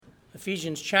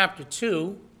Ephesians chapter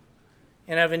 2,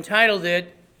 and I've entitled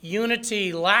it,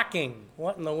 Unity Lacking.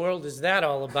 What in the world is that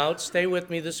all about? Stay with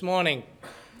me this morning.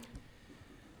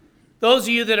 Those of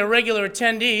you that are regular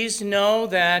attendees know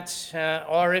that,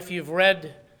 or if you've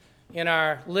read in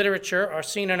our literature or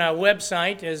seen on our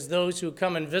website, as those who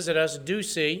come and visit us do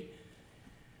see,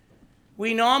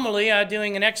 we normally are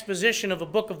doing an exposition of a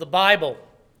book of the Bible.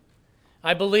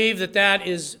 I believe that that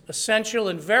is essential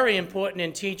and very important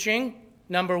in teaching.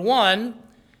 Number one,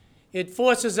 it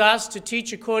forces us to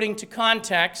teach according to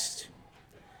context.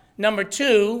 Number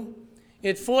two,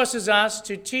 it forces us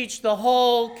to teach the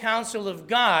whole counsel of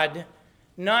God,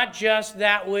 not just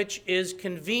that which is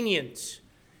convenient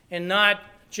and not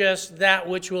just that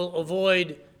which will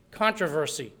avoid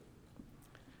controversy.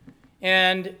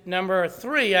 And number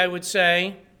three, I would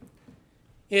say,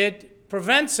 it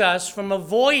prevents us from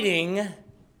avoiding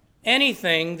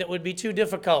anything that would be too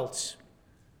difficult,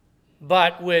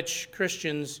 but which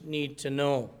Christians need to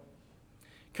know.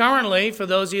 Currently, for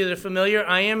those of you that are familiar,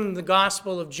 I am in the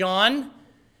Gospel of John.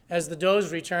 As the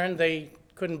Does returned, they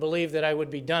couldn't believe that I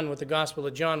would be done with the Gospel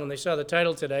of John when they saw the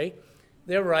title today.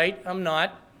 They're right, I'm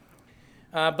not.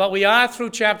 But we are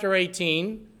through chapter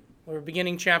 18. We're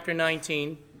beginning chapter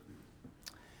 19.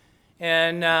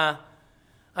 And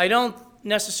I don't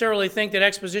necessarily think that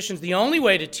exposition is the only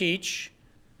way to teach.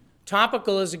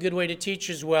 Topical is a good way to teach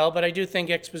as well, but I do think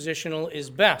expositional is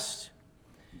best.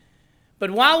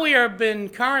 But while we have been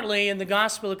currently in the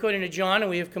Gospel according to John, and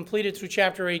we have completed through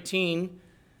chapter 18,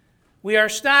 we are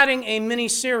starting a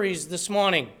mini-series this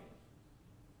morning.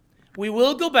 We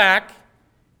will go back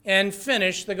and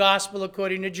finish the Gospel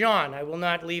according to John. I will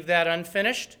not leave that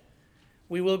unfinished.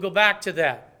 We will go back to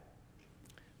that.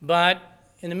 But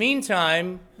in the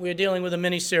meantime, we are dealing with a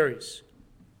mini-series.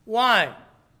 Why?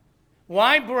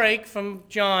 Why break from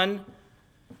John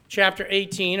chapter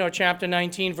 18 or chapter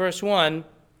 19, verse 1,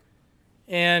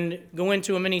 and go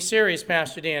into a mini-series,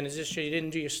 Pastor Dan? Is this you didn't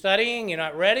do your studying? You're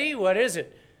not ready? What is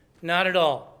it? Not at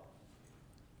all.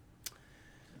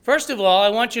 First of all, I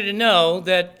want you to know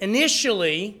that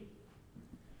initially,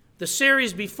 the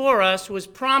series before us was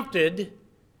prompted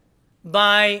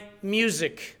by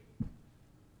music.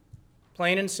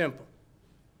 Plain and simple.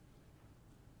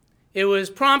 It was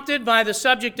prompted by the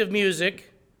subject of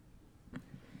music,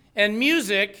 and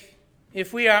music,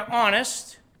 if we are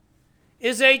honest,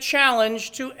 is a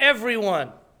challenge to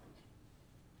everyone.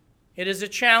 It is a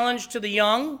challenge to the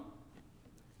young,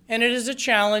 and it is a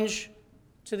challenge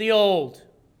to the old.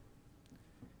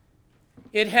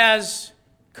 It has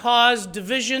caused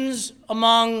divisions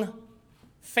among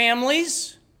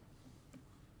families,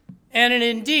 and it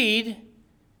indeed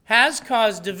has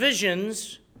caused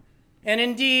divisions and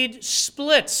indeed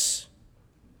splits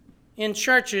in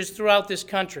churches throughout this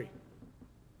country.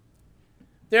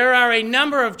 There are a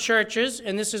number of churches,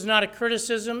 and this is not a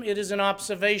criticism, it is an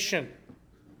observation,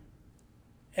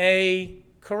 a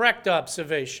correct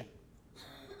observation.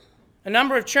 A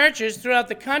number of churches throughout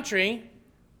the country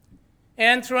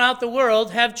and throughout the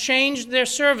world have changed their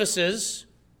services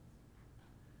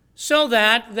so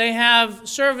that they have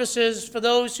services for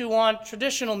those who want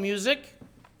traditional music.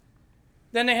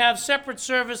 Then they have separate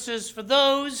services for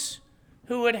those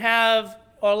who would have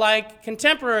or like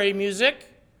contemporary music.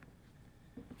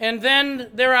 And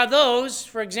then there are those,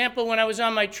 for example, when I was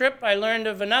on my trip, I learned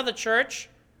of another church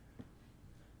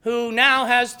who now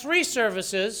has 3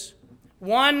 services,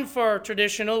 one for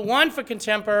traditional, one for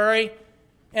contemporary,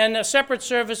 and a separate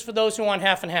service for those who want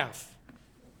half and half.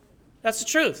 That's the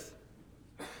truth.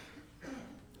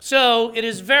 So it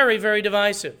is very, very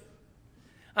divisive.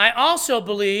 I also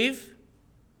believe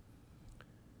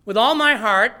with all my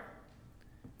heart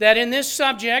that in this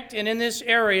subject and in this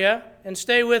area, and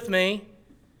stay with me,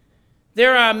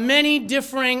 there are many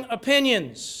differing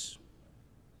opinions.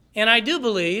 And I do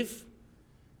believe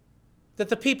that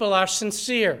the people are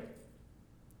sincere.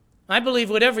 I believe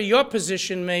whatever your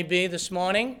position may be this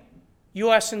morning, you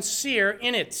are sincere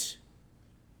in it.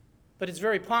 But it's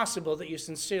very possible that you're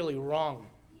sincerely wrong,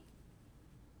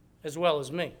 as well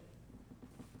as me.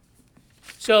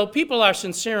 So people are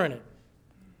sincere in it.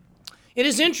 It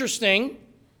is interesting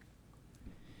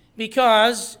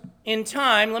because in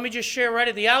time, let me just share right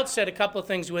at the outset a couple of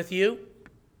things with you.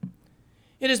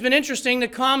 It has been interesting the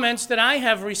comments that I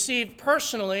have received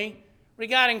personally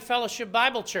regarding Fellowship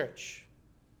Bible Church.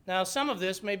 Now, some of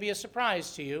this may be a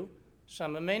surprise to you,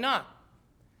 some it may not.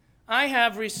 I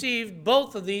have received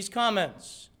both of these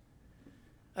comments.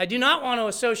 I do not want to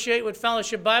associate with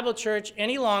Fellowship Bible Church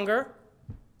any longer.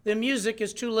 The music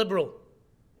is too liberal.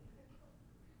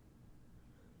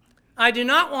 I do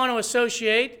not want to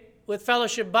associate with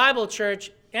Fellowship Bible Church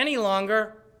any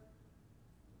longer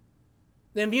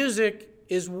their music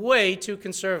is way too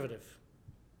conservative.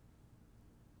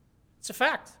 It's a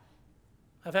fact.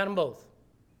 I've had them both.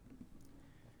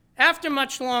 After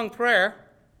much long prayer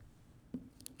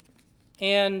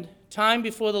and time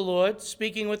before the Lord,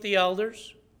 speaking with the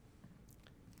elders,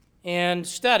 and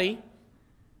study,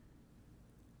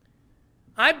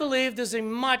 I believe there's a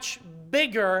much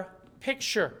bigger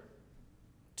picture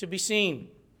to be seen.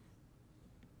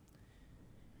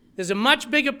 There's a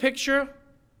much bigger picture,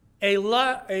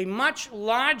 a much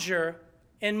larger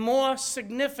and more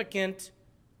significant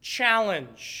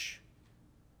challenge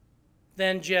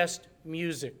than just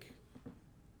music.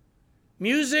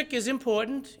 Music is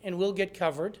important and will get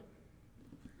covered.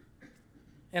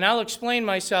 And I'll explain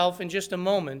myself in just a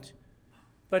moment.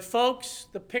 But folks,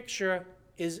 the picture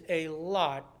is a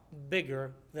lot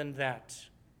bigger than that.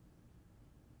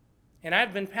 And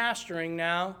I've been pastoring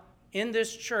now in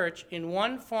this church in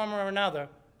one form or another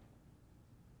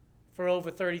for over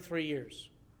 33 years.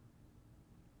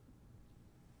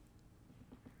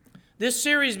 This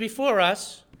series before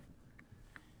us,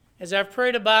 as I've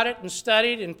prayed about it and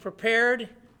studied and prepared,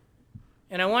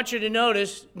 and I want you to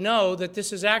know that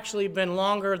this has actually been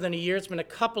longer than a year. It's been a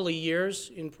couple of years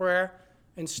in prayer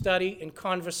and study and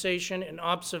conversation and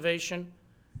observation.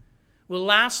 Will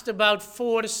last about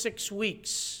 4 to 6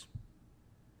 weeks.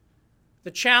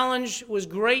 The challenge was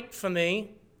great for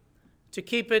me to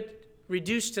keep it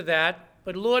reduced to that,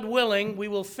 but Lord willing, we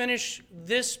will finish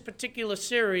this particular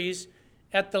series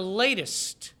at the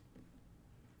latest,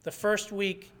 the first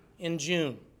week in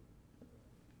June.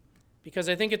 Because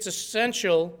I think it's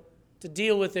essential to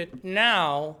deal with it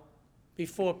now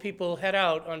before people head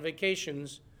out on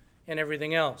vacations and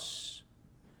everything else.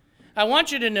 I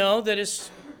want you to know that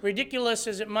as ridiculous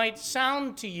as it might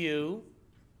sound to you,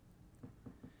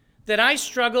 that I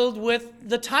struggled with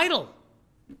the title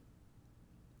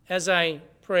as I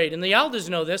prayed. And the elders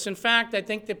know this. In fact, I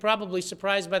think they're probably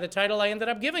surprised by the title I ended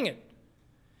up giving it.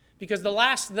 Because the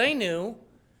last they knew,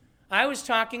 I was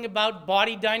talking about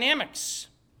body dynamics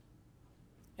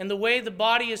and the way the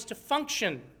body is to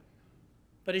function.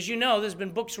 But as you know, there's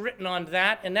been books written on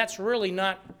that, and that's really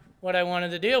not what I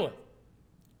wanted to deal with.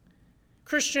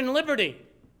 Christian liberty.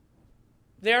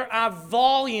 There are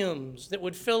volumes that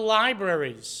would fill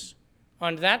libraries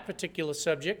on that particular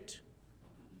subject.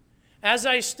 As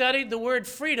I studied the word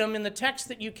freedom in the text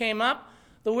that you came up,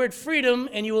 the word freedom,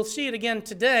 and you will see it again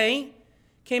today,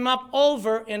 came up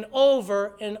over and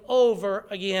over and over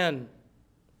again.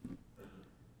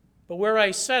 But where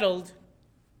I settled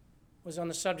was on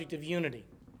the subject of unity.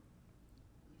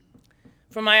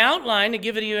 For my outline, to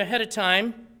give it to you ahead of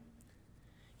time,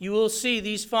 you will see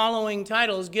these following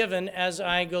titles given as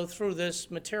I go through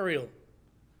this material.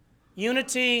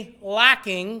 Unity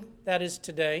lacking, that is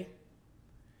today.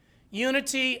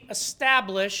 Unity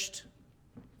established.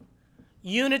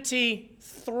 Unity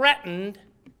threatened.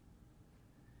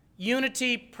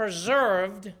 Unity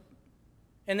preserved.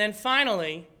 And then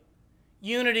finally,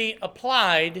 unity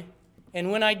applied,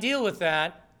 and when I deal with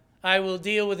that, I will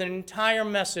deal with an entire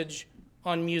message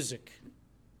on music.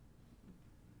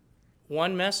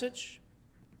 One message?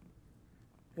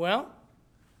 Well,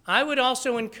 I would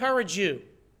also encourage you,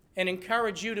 and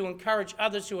encourage you to encourage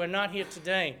others who are not here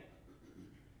today,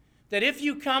 that if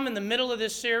you come in the middle of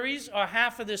this series or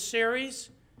half of this series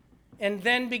and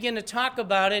then begin to talk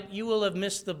about it, you will have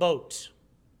missed the boat.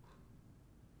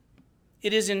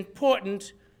 It is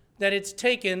important that it's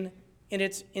taken in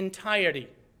its entirety.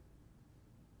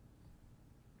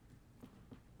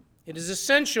 It is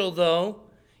essential, though,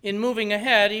 in moving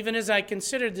ahead, even as I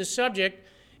considered this subject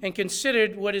and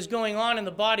considered what is going on in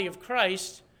the body of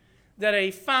Christ, that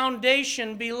a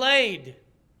foundation be laid.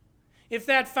 If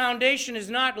that foundation is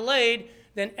not laid,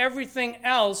 then everything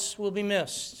else will be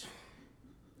missed.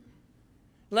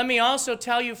 Let me also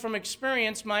tell you from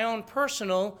experience, my own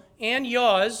personal and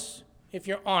yours, if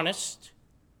you're honest,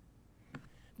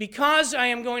 because I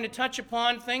am going to touch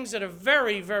upon things that are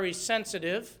very, very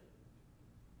sensitive,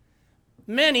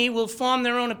 many will form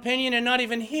their own opinion and not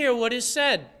even hear what is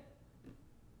said.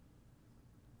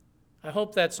 I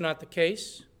hope that's not the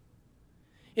case.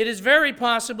 It is very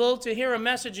possible to hear a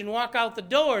message and walk out the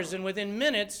doors and within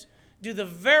minutes do the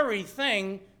very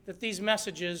thing that these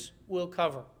messages will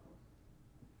cover.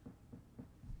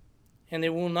 And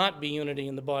there will not be unity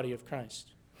in the body of Christ.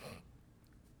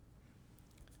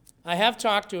 I have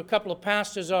talked to a couple of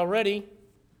pastors already.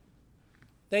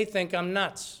 They think I'm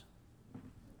nuts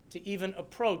to even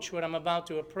approach what I'm about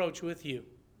to approach with you,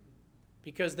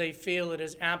 because they feel it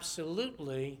is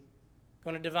absolutely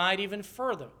going to divide even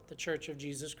further the Church of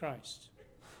Jesus Christ.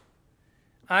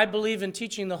 I believe in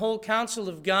teaching the whole counsel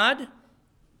of God,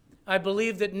 I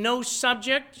believe that no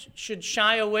subject should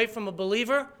shy away from a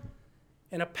believer,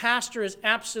 and a pastor is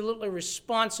absolutely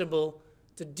responsible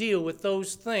to deal with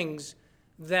those things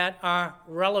that are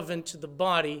relevant to the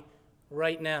body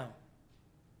right now.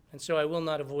 And so I will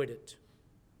not avoid it.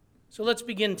 So let's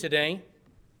begin today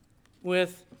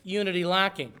with unity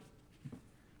lacking.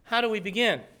 How do we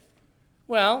begin?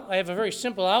 Well, I have a very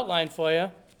simple outline for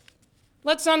you.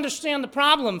 Let's understand the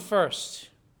problem first.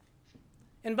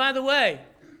 And by the way,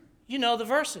 you know the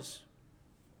verses.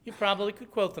 You probably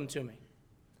could quote them to me.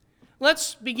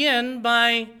 Let's begin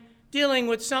by dealing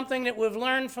with something that we've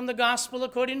learned from the gospel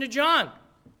according to John.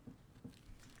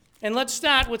 And let's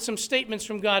start with some statements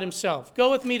from God himself. Go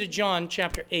with me to John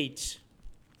chapter 8.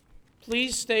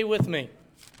 Please stay with me,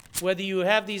 whether you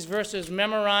have these verses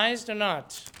memorized or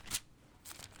not.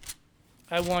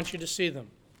 I want you to see them.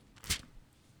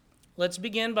 Let's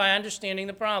begin by understanding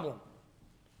the problem.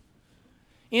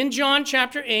 In John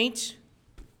chapter 8,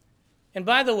 and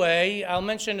by the way, I'll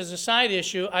mention as a side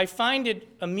issue, I find it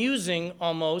amusing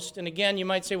almost, and again, you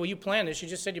might say, well, you planned this. You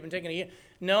just said you've been taking a year.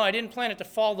 No, I didn't plan it to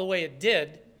fall the way it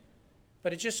did,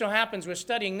 but it just so happens we're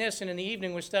studying this, and in the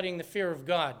evening we're studying the fear of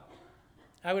God.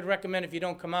 I would recommend if you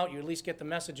don't come out, you at least get the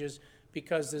messages,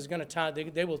 because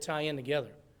they will tie in together.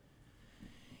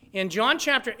 In John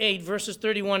chapter 8, verses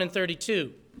 31 and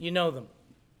 32, you know them.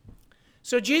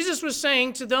 So Jesus was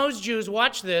saying to those Jews,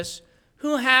 watch this,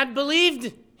 who had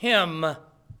believed him.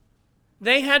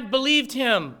 They had believed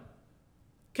him.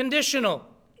 Conditional.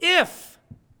 If,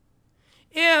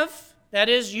 that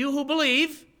is, you who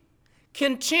believe,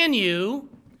 continue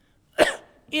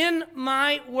in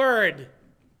my word.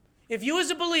 If you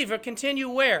as a believer continue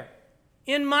where?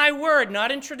 In my word,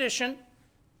 not in tradition,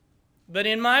 but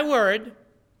in my word,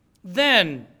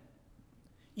 then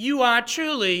you are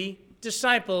truly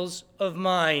disciples of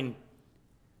mine.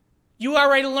 You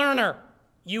are a learner.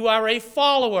 You are a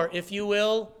follower, if you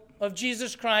will, of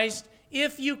Jesus Christ.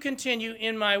 If you continue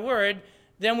in my word,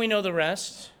 then we know the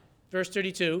rest. Verse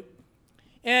 32.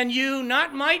 And you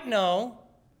not might know,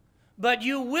 but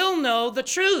you will know the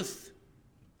truth.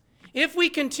 If we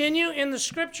continue in the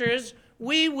scriptures,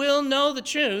 we will know the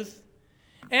truth,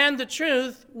 and the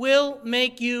truth will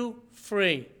make you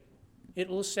free. It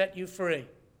will set you free.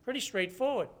 Pretty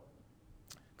straightforward.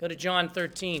 Go to John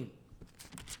 13.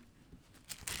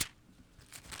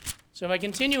 So if I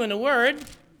continue in the word,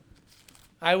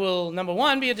 I will, number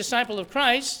one, be a disciple of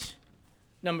Christ.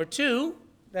 Number two,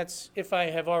 that's if I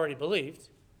have already believed.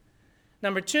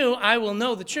 Number two, I will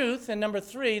know the truth. And number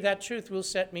three, that truth will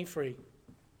set me free.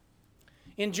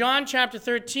 In John chapter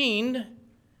 13,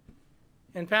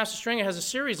 and Pastor Stringer has a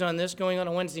series on this going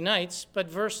on Wednesday nights, but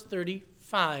verse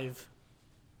 35.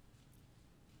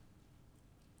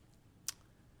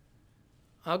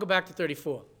 I'll go back to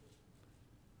 34.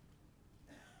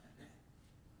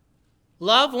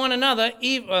 Love one another,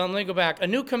 let me go back. A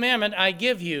new commandment I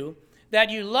give you, that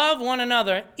you love one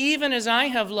another, even as I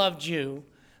have loved you,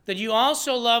 that you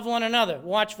also love one another.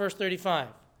 Watch verse 35.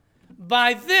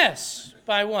 By this,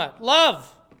 by what?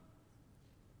 Love.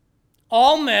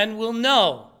 All men will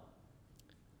know.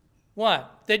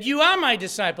 What? That you are my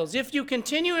disciples. If you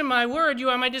continue in my word,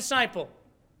 you are my disciple.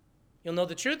 You'll know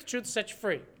the truth will set you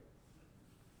free.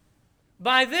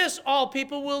 By this, all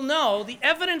people will know. The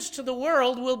evidence to the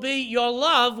world will be your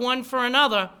love one for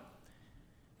another.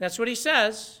 That's what he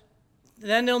says.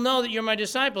 Then they'll know that you're my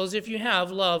disciples if you have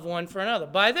love one for another.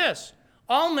 By this,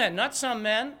 all men, not some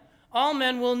men, all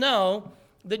men will know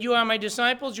that you are my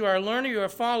disciples, you are a learner, you are a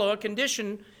follower,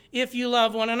 condition if you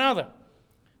love one another.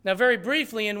 Now, very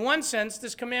briefly, in one sense,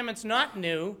 this commandment's not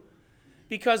new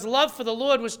because love for the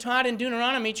Lord was taught in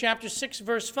Deuteronomy chapter 6,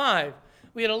 verse 5.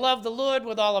 We are to love the Lord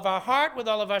with all of our heart, with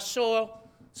all of our soul,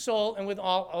 and with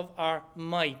all of our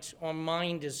might, or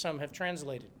mind, as some have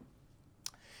translated.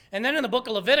 And then in the book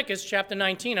of Leviticus, chapter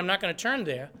 19, I'm not going to turn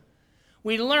there,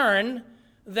 we learn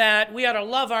that we are to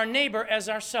love our neighbor as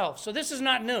ourselves. So this is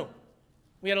not new.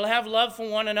 We are to have love for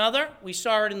one another. We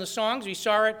saw it in the songs. We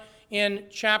saw it in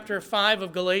chapter 5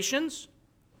 of Galatians.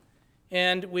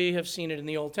 And we have seen it in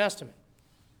the Old Testament.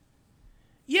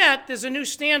 Yet, there's a new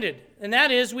standard, and that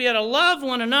is we are to love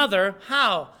one another.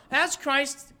 How? As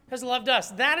Christ has loved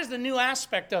us. That is the new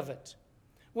aspect of it.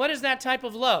 What is that type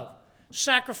of love?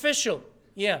 Sacrificial,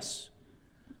 yes.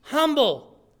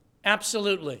 Humble,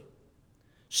 absolutely.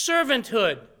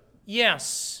 Servanthood,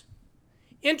 yes.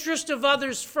 Interest of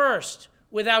others first,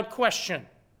 without question.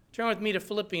 Turn with me to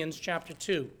Philippians chapter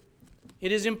 2.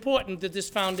 It is important that this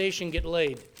foundation get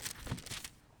laid.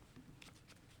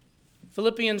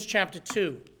 Philippians chapter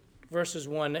 2, verses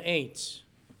 1 to 8.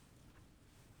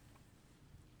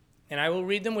 And I will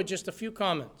read them with just a few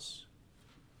comments.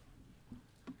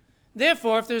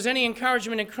 Therefore, if there's any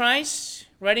encouragement in Christ,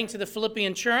 writing to the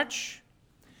Philippian church,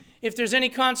 if there's any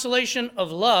consolation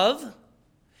of love,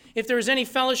 if there is any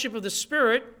fellowship of the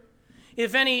Spirit,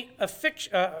 if any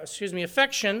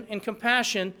affection and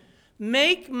compassion,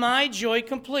 make my joy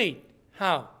complete.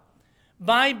 How?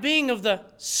 By being of the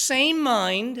same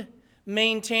mind,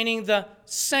 maintaining the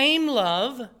same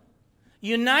love,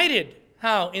 united,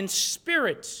 how? In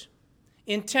spirit,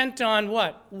 intent on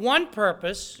what? One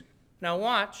purpose. Now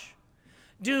watch.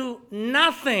 Do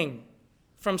nothing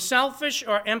from selfish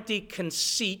or empty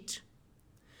conceit,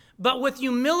 but with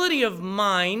humility of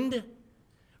mind,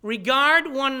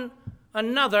 regard one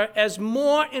another as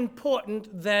more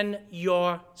important than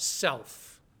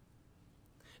yourself.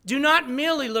 Do not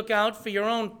merely look out for your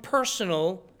own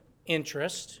personal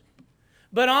interest,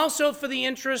 but also for the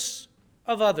interests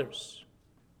of others.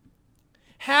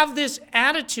 Have this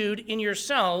attitude in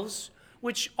yourselves,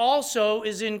 which also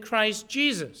is in Christ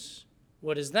Jesus.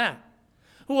 What is that?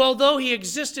 Who, although he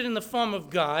existed in the form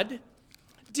of God,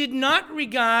 did not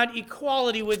regard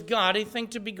equality with God a thing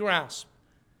to be grasped.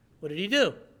 What did he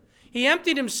do? He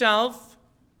emptied himself,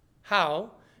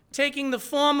 how? Taking the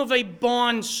form of a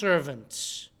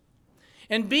bondservant,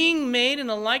 and being made in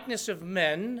the likeness of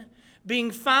men,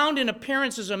 being found in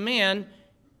appearance as a man,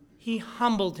 he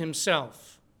humbled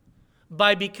himself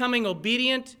by becoming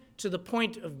obedient to the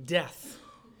point of death,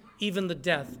 even the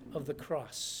death of the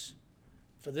cross.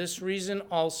 For this reason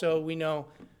also we know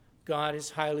God has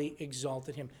highly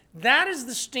exalted him. That is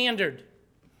the standard.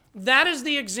 That is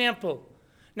the example.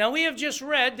 Now, we have just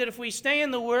read that if we stay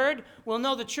in the Word, we'll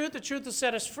know the truth will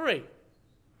set us free.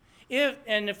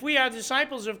 If we are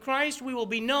disciples of Christ, we will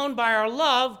be known by our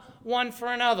love one for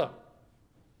another.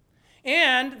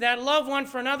 And that love one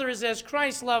for another is as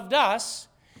Christ loved us.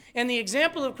 And the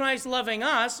example of Christ loving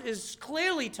us is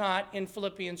clearly taught in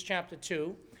Philippians chapter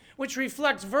 2, which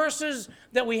reflects verses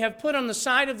that we have put on the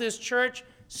side of this church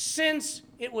since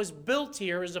it was built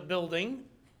here as a building,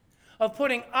 of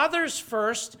putting others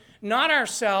first, not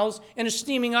ourselves, and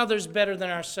esteeming others better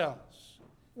than ourselves.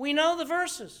 We know the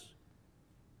verses.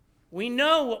 We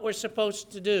know what we're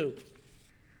supposed to do.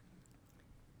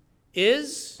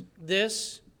 Is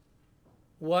this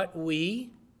what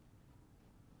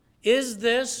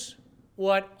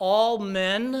all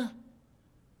men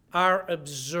are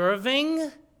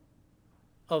observing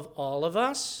of all of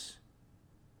us?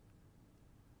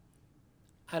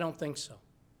 I don't think so.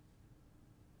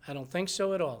 I don't think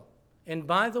so at all. And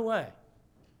by the way,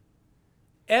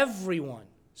 everyone,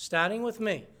 starting with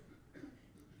me,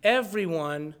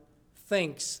 everyone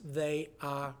thinks they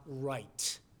are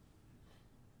right.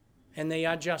 And they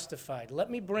are justified. Let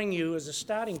me bring you as a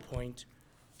starting point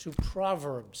to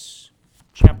Proverbs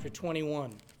chapter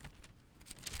 21.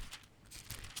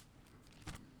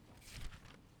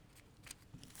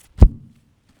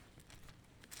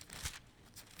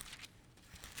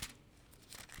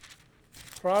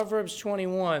 Proverbs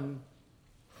 21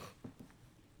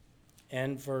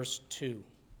 and verse 2.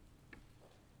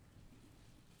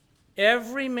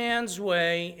 Every man's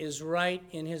way is right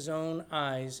in his own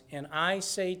eyes, and I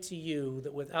say to you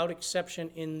that without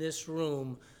exception in this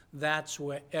room, that's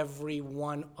where every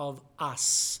one of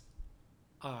us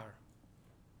are.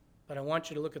 But I want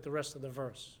you to look at the rest of the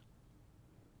verse.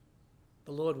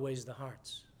 The Lord weighs the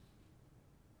hearts.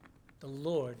 The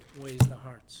Lord weighs the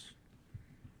hearts.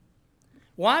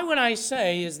 Why would I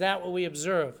say, is that what we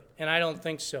observe? And I don't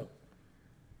think so.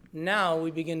 Now we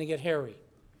begin to get hairy.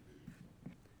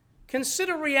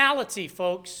 Consider reality,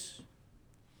 folks.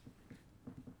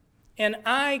 And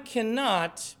I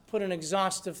cannot put an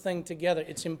exhaustive thing together.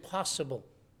 It's impossible.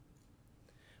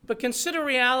 But consider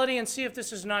reality and see if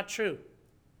this is not true.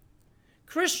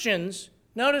 Christians,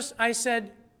 notice I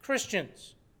said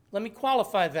Christians. Let me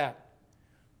qualify that.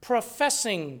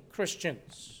 Professing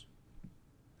Christians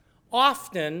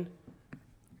often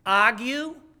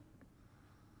argue,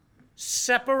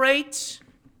 separate,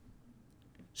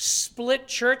 split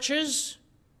churches,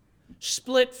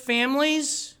 split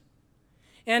families,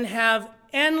 and have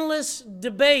endless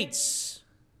debates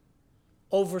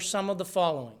over some of the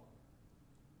following.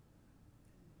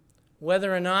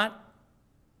 Whether or not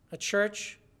a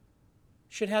church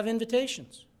should have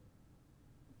invitations.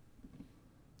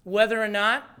 Whether or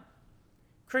not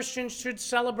Christians should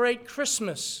celebrate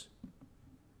Christmas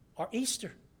or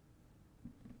Easter.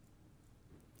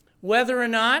 Whether or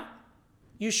not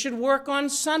you should work on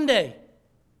Sunday.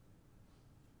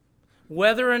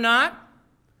 Whether or not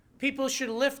people should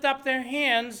lift up their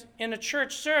hands in a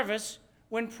church service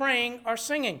when praying or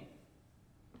singing.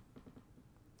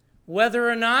 Whether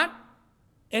or not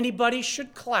anybody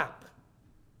should clap.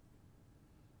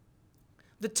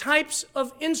 the types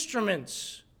of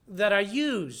instruments that are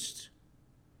used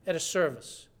at a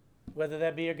service, whether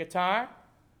that be a guitar,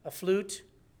 a flute,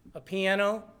 a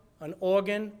piano, an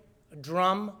organ, a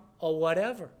drum, or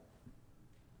whatever.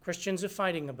 Christians are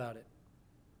fighting about it.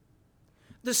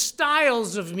 The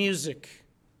styles of music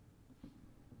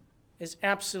is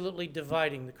absolutely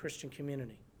dividing the Christian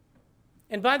community.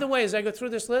 And by the way, as I go through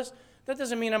this list, that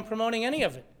doesn't mean I'm promoting any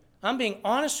of it. I'm being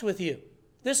honest with you.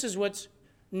 This is what's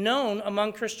known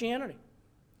among Christianity.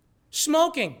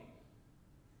 Smoking.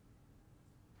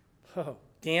 Oh,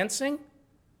 dancing.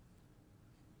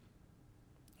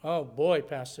 Oh boy,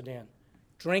 Pastor Dan.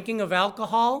 Drinking of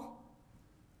alcohol.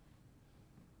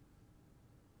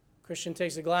 Christian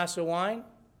takes a glass of wine.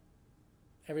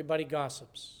 Everybody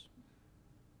gossips.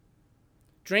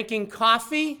 Drinking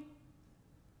coffee.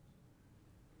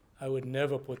 I would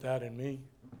never put that in me.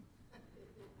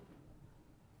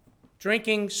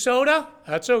 Drinking soda,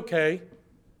 that's okay.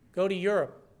 Go to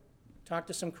Europe. Talk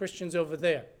to some Christians over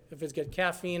there. If it's got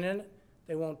caffeine in it,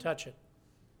 they won't touch it.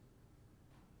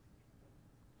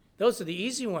 Those are the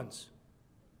easy ones.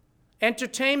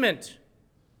 Entertainment,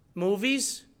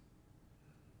 movies,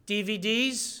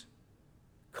 DVDs,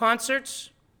 concerts.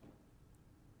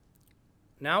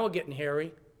 Now we're getting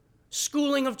hairy.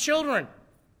 Schooling of children.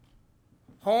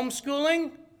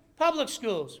 Homeschooling, public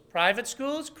schools, private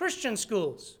schools, Christian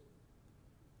schools.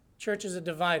 Churches are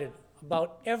divided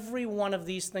about every one of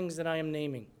these things that I am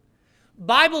naming.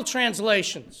 Bible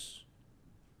translations.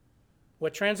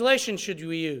 What translation should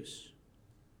we use?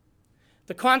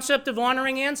 The concept of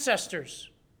honoring ancestors.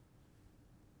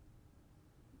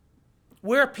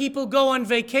 Where people go on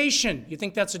vacation. You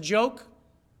think that's a joke?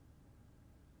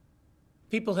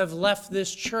 People have left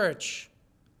this church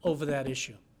over that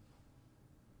issue.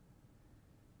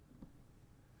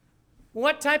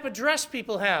 What type of dress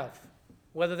people have,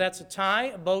 whether that's a tie,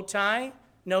 a bow tie,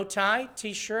 no tie,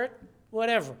 t-shirt,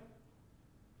 whatever.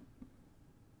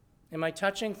 Am I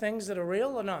touching things that are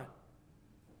real or not?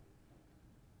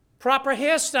 Proper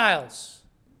hairstyles.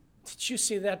 Did you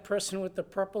see that person with the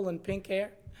purple and pink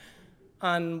hair?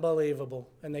 Unbelievable.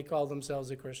 And they call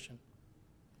themselves a Christian.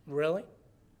 Really?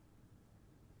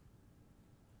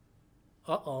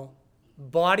 Uh-oh.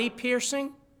 Body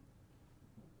piercing?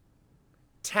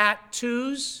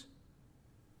 Tattoos?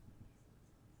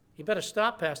 You better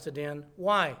stop, Pastor Dan.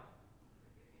 Why?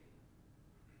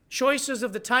 Choices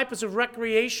of the types of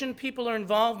recreation people are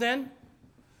involved in.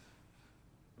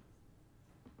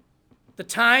 The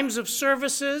times of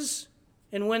services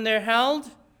and when they're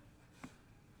held.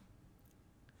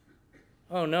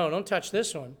 Oh no, don't touch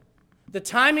this one. The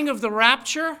timing of the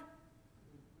rapture.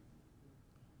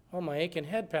 Oh, my aching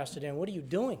head, Pastor Dan, what are you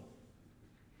doing?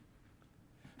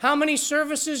 How many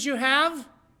services you have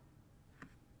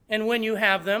and when you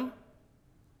have them.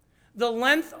 The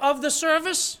length of the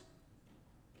service.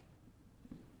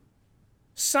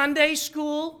 Sunday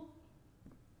school.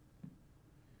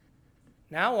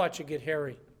 Now watch it get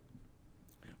hairy.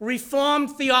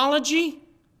 Reformed theology.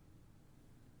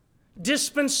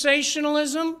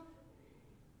 Dispensationalism.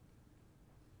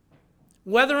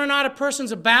 Whether or not a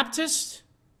person's a Baptist,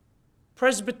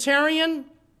 Presbyterian,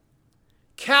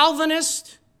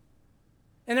 Calvinist,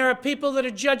 and there are people that are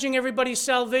judging everybody's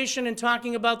salvation and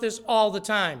talking about this all the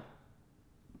time.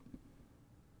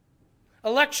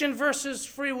 Election versus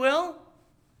free will.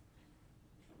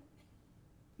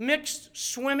 Mixed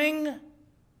swimming,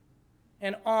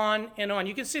 and on and on.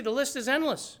 You can see the list is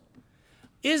endless.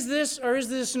 Is this or is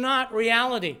this not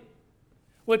reality?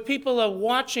 What people are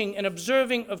watching and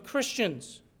observing of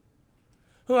Christians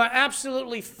who are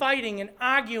absolutely fighting and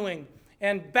arguing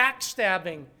and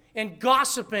backstabbing and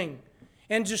gossiping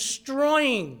and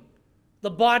destroying the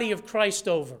body of Christ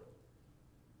over.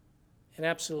 It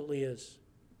absolutely is.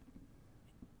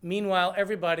 Meanwhile,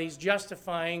 everybody's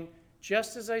justifying,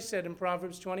 just as I said in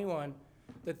Proverbs 21,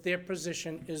 that their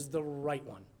position is the right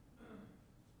one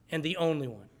and the only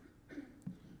one.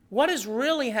 What is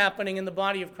really happening in the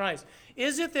body of Christ?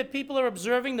 Is it that people are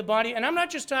observing the body? And I'm not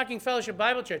just talking Fellowship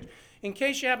Bible Church. In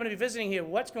case you happen to be visiting here,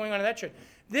 what's going on in that church?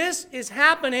 This is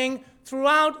happening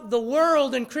throughout the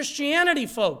world in Christianity,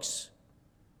 folks.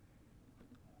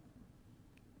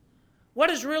 What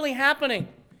is really happening?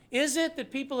 Is it that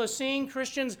people are seeing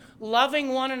Christians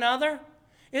loving one another?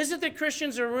 Is it that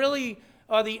Christians are really,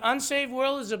 or the unsaved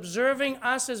world is observing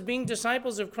us as being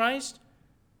disciples of Christ?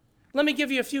 Let me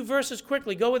give you a few verses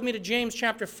quickly. Go with me to James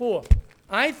chapter 4.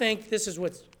 I think this is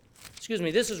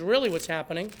this is really what's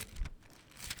happening.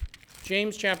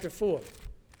 James chapter 4.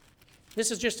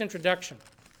 This is just introduction.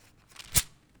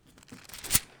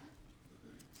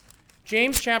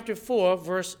 James chapter 4,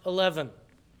 verse 11.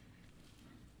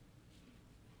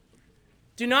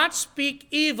 Do not speak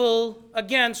evil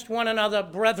against one another,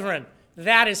 brethren.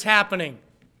 That is happening.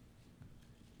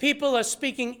 People are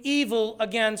speaking evil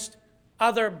against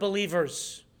other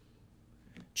believers.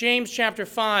 James chapter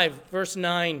 5, verse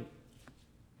 9.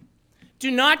 Do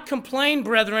not complain,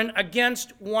 brethren,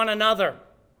 against one another,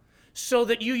 so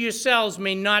that you yourselves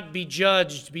may not be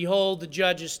judged. Behold, the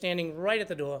judge is standing right at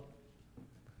the door.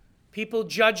 People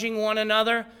judging one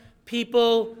another,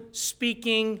 people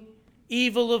speaking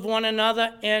evil of one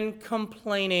another and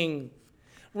complaining.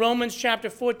 Romans chapter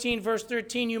 14, verse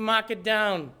 13, you mark it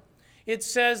down. It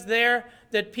says there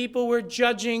that people were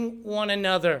judging one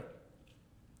another.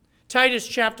 Titus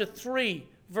chapter 3,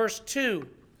 verse 2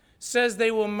 says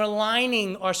they were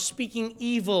maligning or speaking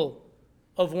evil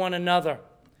of one another.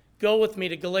 Go with me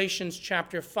to Galatians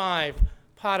chapter 5,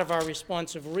 part of our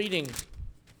responsive reading.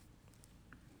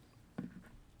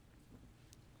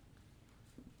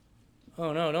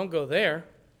 Oh no, don't go there.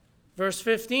 Verse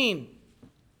 15.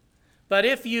 But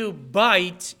if you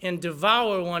bite and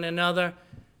devour one another,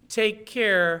 take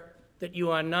care that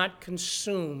you are not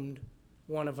consumed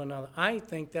one of another. I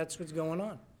think that's what's going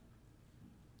on.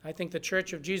 I think the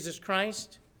Church of Jesus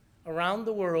Christ around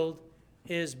the world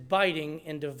is biting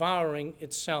and devouring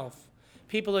itself.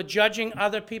 People are judging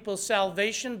other people's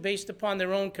salvation based upon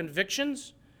their own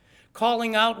convictions,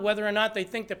 calling out whether or not they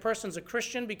think the person's a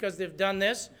Christian because they've done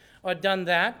this or done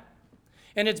that.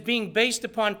 And it's being based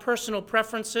upon personal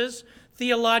preferences,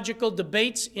 theological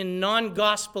debates in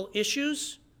non-gospel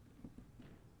issues,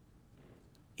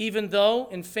 even though,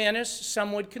 in fairness,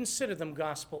 some would consider them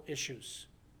gospel issues.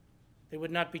 They would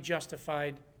not be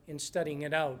justified in studying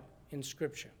it out in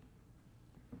Scripture.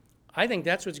 I think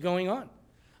that's what's going on.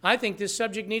 I think this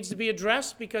subject needs to be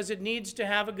addressed because it needs to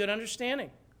have a good understanding.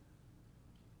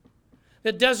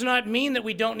 That does not mean that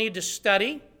we don't need to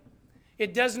study.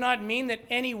 It does not mean that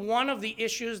any one of the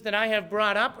issues that I have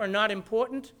brought up are not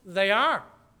important. They are.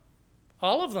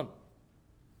 All of them.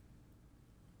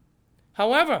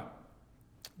 However,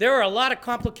 there are a lot of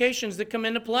complications that come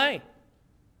into play.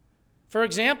 For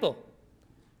example,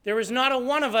 there is not a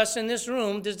one of us in this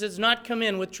room that does not come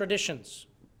in with traditions.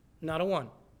 Not a one.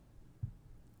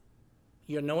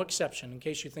 You're no exception, in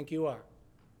case you think you are.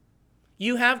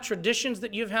 You have traditions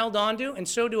that you've held on to, and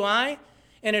so do I,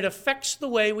 and it affects the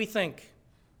way we think.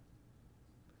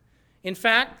 In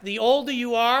fact, the older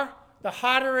you are, the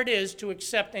harder it is to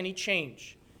accept any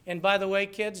change. And by the way,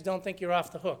 kids, don't think you're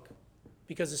off the hook,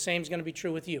 because the same is going to be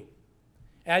true with you.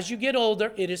 As you get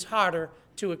older, it is harder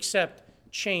to accept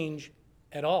change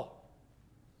at all.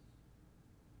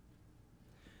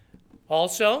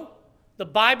 Also, the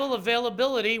Bible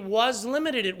availability was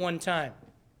limited at one time.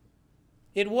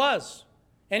 It was.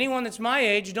 Anyone that's my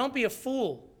age, don't be a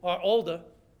fool or older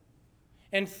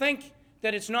and think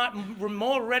that it's not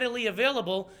more readily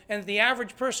available and the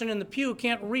average person in the pew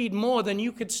can't read more than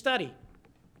you could study,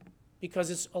 because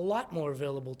it's a lot more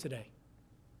available today.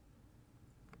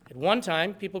 At one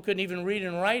time, people couldn't even read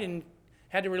and write and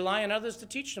had to rely on others to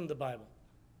teach them the Bible.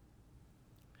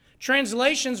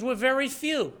 Translations were very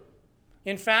few.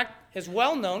 In fact, as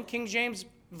well known, King James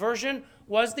Version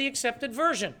was the accepted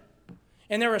version.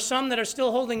 And there are some that are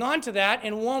still holding on to that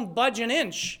and won't budge an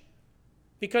inch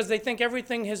because they think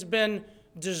everything has been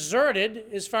deserted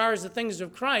as far as the things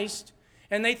of Christ,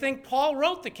 and they think Paul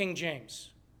wrote the King James.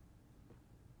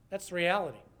 That's the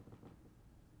reality.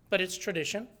 But it's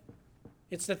tradition.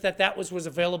 It's that was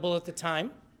available at the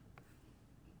time.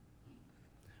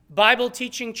 Bible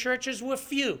teaching churches were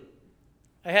few.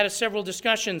 I had several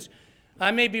discussions. I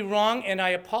may be wrong, and I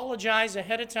apologize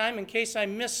ahead of time in case I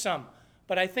miss some,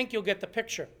 but I think you'll get the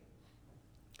picture.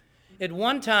 At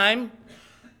one time,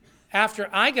 after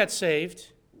I got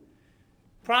saved,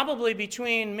 probably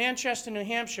between Manchester, New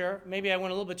Hampshire, maybe I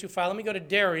went a little bit too far, let me go to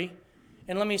Derry,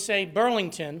 and let me say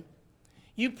Burlington,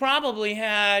 you probably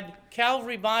had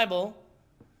Calvary Bible,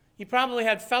 you probably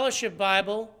had Fellowship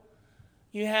Bible,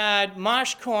 you had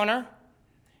Marsh Corner,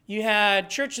 you had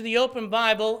Church of the Open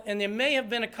Bible, and there may have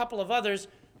been a couple of others,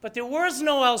 but there was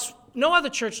no other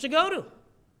church to go to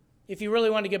if you really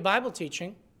wanted to get Bible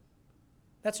teaching.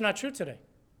 That's not true today.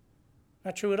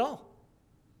 Not true at all.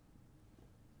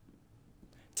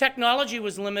 Technology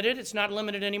was limited. It's not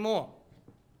limited anymore.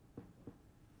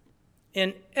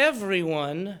 And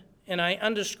everyone, and I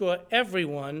underscore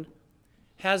everyone,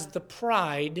 has the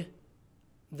pride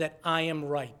that I am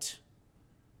right,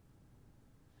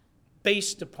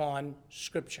 based upon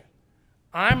Scripture.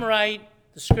 I'm right,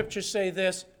 the Scriptures say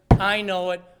this, I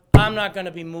know it, I'm not going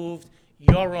to be moved,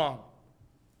 you're wrong.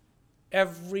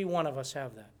 Every one of us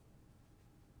have that.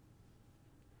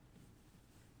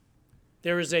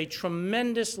 There is a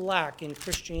tremendous lack in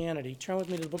Christianity. Turn with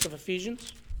me to the book of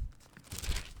Ephesians.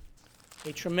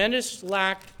 A tremendous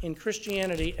lack in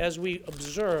Christianity as we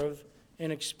observe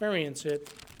and experience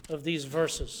it of these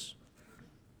verses.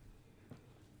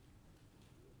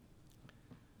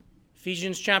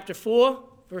 Ephesians chapter 4,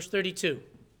 verse 32.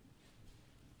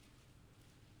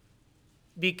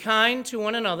 Be kind to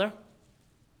one another,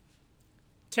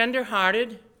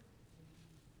 tender-hearted,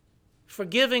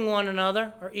 forgiving one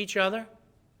another or each other.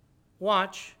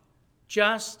 Watch,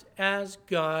 just as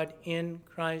God in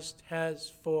Christ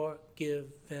has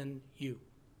forgiven you.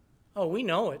 Oh, we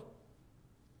know it.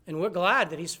 And we're glad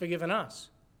that he's forgiven us.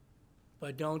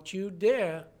 But don't you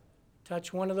dare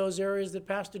touch one of those areas that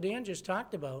Pastor Dan just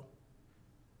talked about,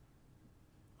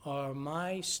 or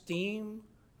my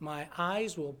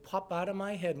eyes will pop out of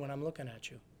my head when I'm looking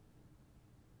at you.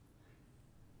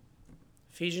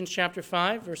 Ephesians chapter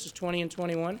 5, verses 20 and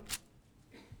 21.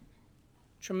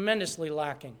 Tremendously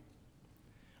lacking.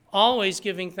 Always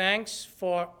giving thanks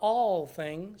for all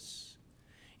things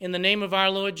in the name of our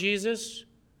Lord Jesus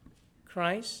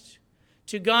Christ,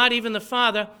 to God even the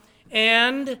Father,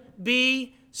 and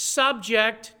be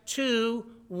subject to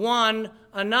one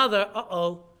another,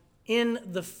 in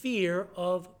the fear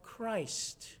of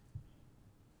Christ.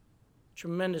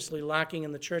 Tremendously lacking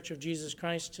in the Church of Jesus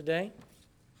Christ today.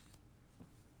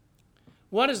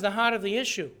 What is the heart of the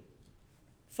issue?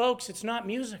 Folks, it's not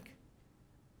music.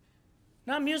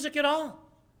 Not music at all.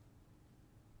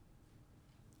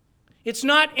 It's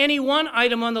not any one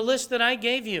item on the list that I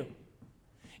gave you.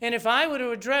 And if I were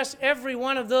to address every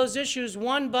one of those issues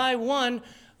one by one,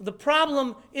 the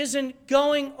problem isn't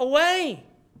going away.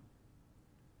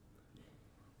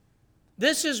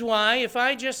 This is why if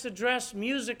I just address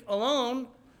music alone,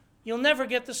 you'll never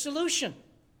get the solution.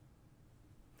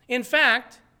 In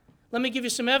fact, let me give you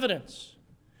some evidence.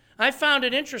 I found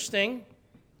it interesting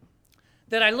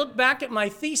that I looked back at my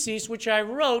thesis, which I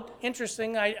wrote.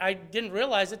 Interesting, I didn't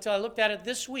realize it till I looked at it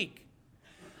this week.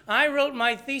 I wrote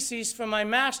my thesis for my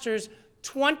master's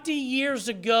 20 years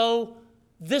ago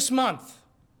this month.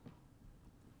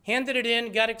 Handed it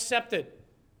in, got accepted.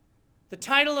 The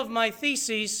title of my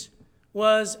thesis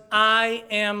was I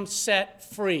Am Set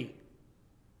Free. It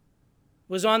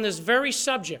was on this very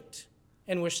subject,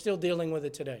 and we're still dealing with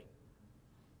it today.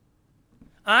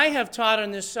 I have taught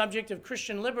on this subject of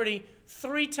Christian liberty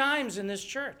 3 times in this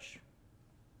church.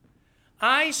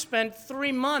 I spent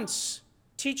 3 months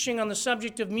teaching on the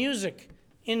subject of music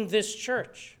in this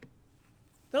church.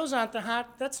 That's not the heart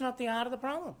of the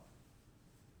problem.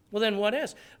 Well, then what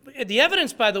is? The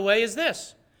evidence, by the way, is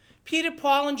this. Peter,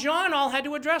 Paul, and John all had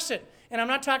to address it. And I'm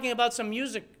not talking about some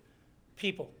music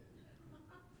people.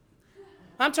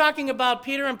 I'm talking about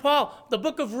Peter and Paul, the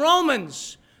book of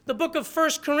Romans, the book of 1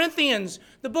 Corinthians,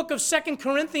 the book of 2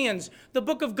 Corinthians, the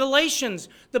book of Galatians,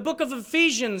 the book of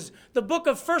Ephesians, the book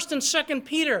of 1 and 2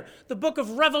 Peter, the book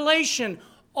of Revelation,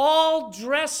 all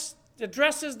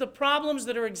addresses the problems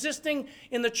that are existing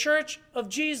in the Church of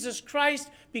Jesus Christ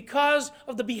because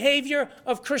of the behavior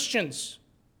of Christians.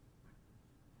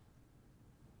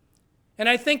 And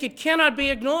I think it cannot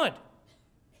be ignored.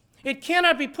 It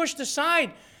cannot be pushed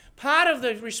aside. Part of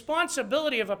the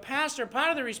responsibility of a pastor,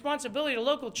 part of the responsibility of a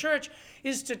local church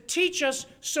is to teach us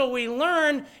so we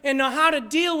learn and know how to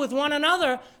deal with one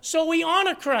another so we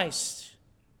honor Christ.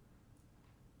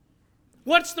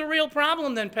 What's the real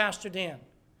problem then, Pastor Dan?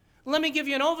 Let me give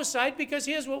you an oversight because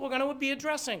here's what we're going to be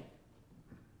addressing.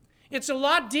 It's a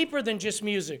lot deeper than just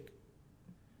music.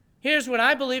 Here's what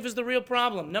I believe is the real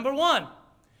problem. Number 1,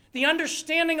 the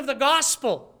understanding of the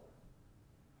gospel.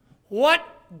 What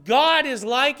God is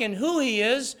like and who he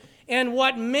is, and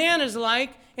what man is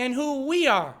like and who we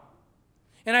are.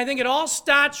 And I think it all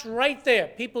starts right there.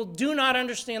 People do not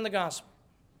understand the gospel.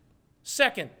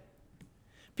 Second,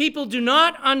 people do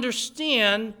not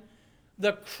understand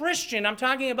the Christian, I'm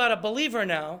talking about a believer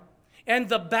now, and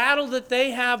the battle that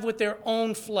they have with their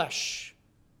own flesh.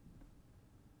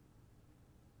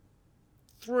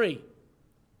 3,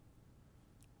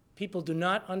 people do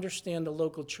not understand the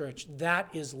local church. That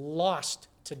is lost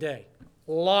today.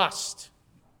 Lost.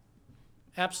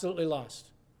 Absolutely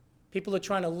lost. People are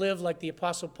trying to live like the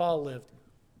Apostle Paul lived.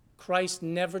 Christ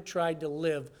never tried to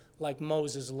live like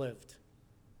Moses lived.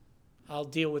 I'll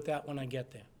deal with that when I get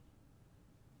there.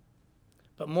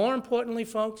 But more importantly,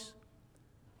 folks,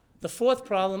 the 4th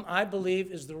problem, I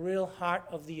believe, is the real heart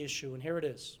of the issue. And here it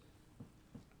is.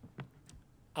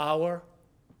 Our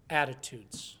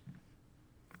attitudes.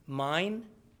 Mine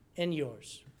and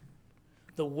yours.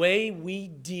 The way we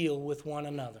deal with one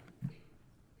another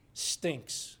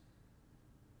stinks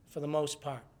for the most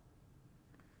part.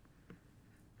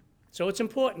 So it's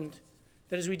important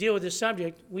that as we deal with this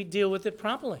subject, we deal with it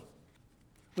properly.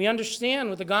 We understand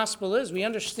what the gospel is. We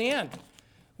understand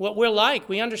what we're like.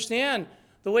 We understand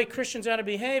the way Christians ought to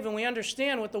behave, and we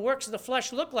understand what the works of the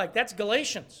flesh look like. That's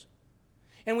Galatians.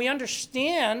 And we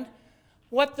understand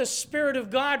what the Spirit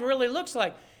of God really looks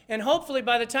like. And hopefully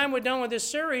by the time we're done with this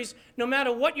series, no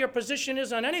matter what your position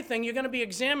is on anything, you're going to be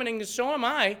examining, so am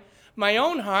I, my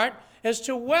own heart, as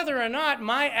to whether or not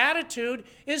my attitude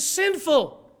is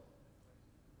sinful.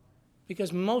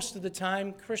 Because most of the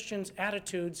time, Christians'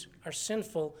 attitudes are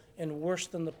sinful and worse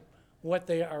than what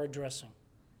they are addressing.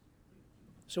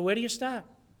 So where do you start?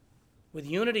 With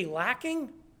unity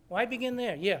lacking? Why begin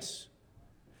there? Yes.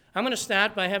 I'm going to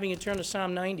start by having you turn to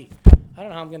Psalm 90. I don't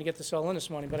know how I'm going to get this all in this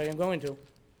morning, but I am going to.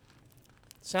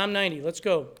 Psalm 90, let's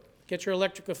go. Get your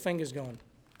electrical fingers going.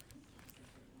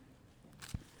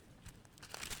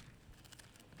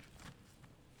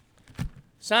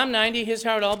 Psalm 90, here's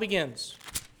how it all begins.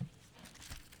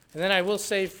 And then I will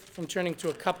save from turning to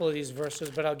a couple of these verses,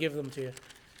 but I'll give them to you.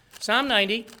 Psalm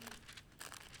 90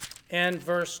 and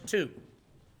verse 2.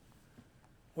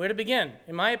 Where to begin?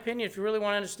 In my opinion, if you really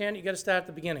want to understand it, you've got to start at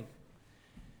the beginning.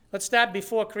 Let's start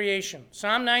before creation.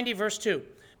 Psalm 90, verse 2.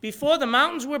 Before the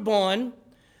mountains were born,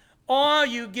 or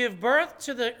you give birth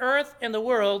to the earth and the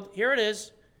world, here it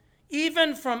is,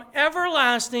 even from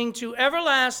everlasting to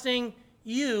everlasting,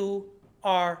 you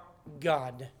are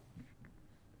God.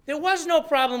 There was no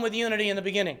problem with unity in the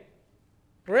beginning.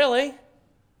 Really?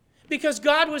 Because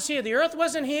God was here. The earth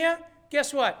wasn't here.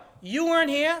 Guess what? You weren't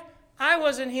here. I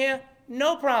wasn't here.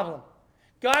 No problem.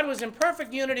 God was in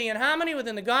perfect unity and harmony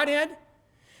within the Godhead.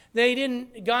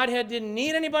 Godhead didn't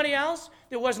need anybody else.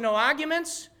 There was no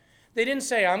arguments. They didn't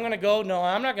say, I'm going to go. No,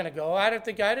 I'm not going to go. I don't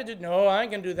think I did. No, I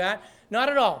ain't going to do that. Not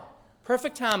at all.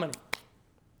 Perfect harmony.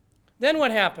 Then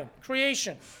what happened?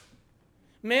 Creation.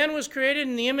 Man was created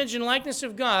in the image and likeness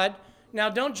of God. Now,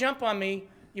 don't jump on me.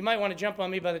 You might want to jump on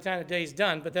me by the time the day's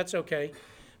done, but that's okay.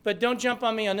 But don't jump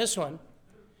on me on this one.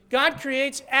 God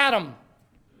creates Adam.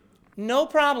 No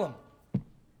problem.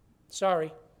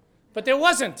 Sorry. But there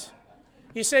wasn't.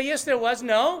 You say, yes, there was.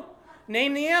 No.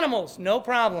 Name the animals. No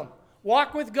problem.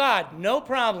 Walk with God. No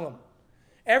problem.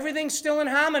 Everything's still in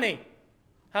harmony.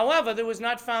 However, there was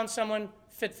not found someone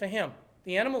fit for him.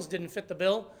 The animals didn't fit the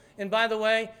bill. And by the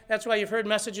way, that's why you've heard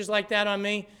messages like that on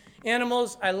me.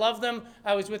 Animals, I love them.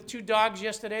 I was with 2 dogs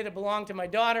yesterday that belong to my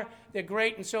daughter. They're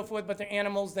great and so forth, but they're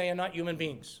animals. They are not human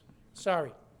beings.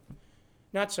 Sorry.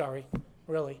 Not sorry,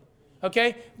 really.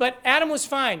 Okay? But Adam was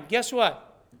fine. Guess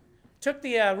what? Took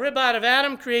the rib out of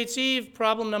Adam, creates Eve,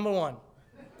 problem number 1.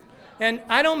 And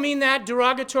I don't mean that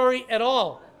derogatory at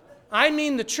all. I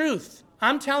mean the truth.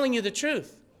 I'm telling you the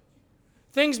truth.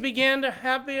 Things began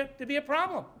to be a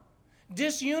problem.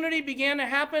 Disunity began to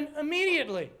happen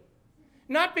immediately.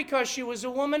 Not because she was a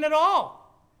woman at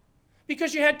all.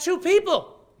 Because you had 2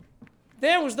 people.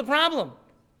 There was the problem.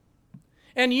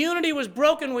 And unity was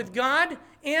broken with God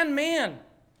and man.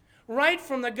 Right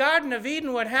from the Garden of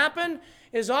Eden, what happened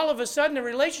is all of a sudden the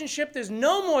relationship, there's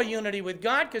no more unity with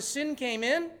God because sin came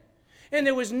in. And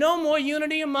there was no more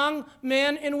unity among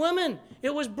man and women.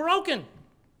 It was broken.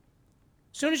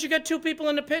 As soon as you got 2 people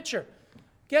in the picture.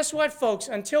 Guess what, folks?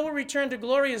 Until we return to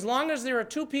glory, as long as there are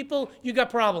 2 people, you got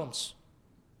problems.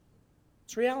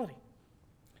 It's reality.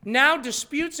 Now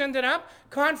disputes ended up,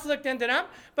 conflict ended up.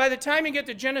 By the time you get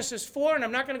to Genesis 4, and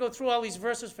I'm not going to go through all these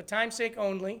verses for time's sake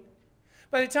only.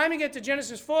 By the time you get to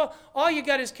Genesis 4, all you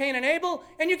got is Cain and Abel,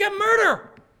 and you got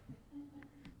murder.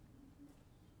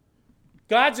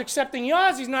 God's accepting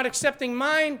yours, he's not accepting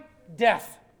mine.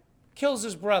 Death. Kills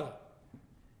his brother.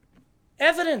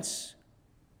 Evidence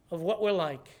of what we're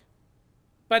like.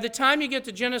 By the time you get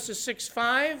to Genesis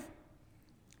 6:5,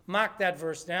 mark that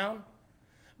verse down.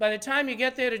 By the time you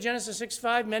get there to Genesis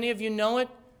 6:5, many of you know it,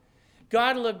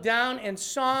 God looked down and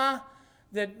saw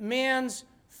that man's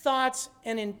thoughts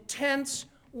and intents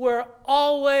were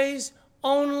always,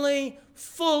 only,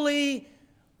 fully,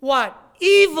 what?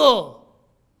 Evil.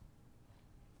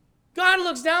 God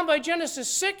looks down by Genesis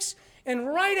 6,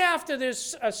 and right after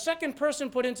there's a second person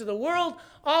put into the world,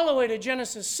 all the way to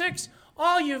Genesis 6,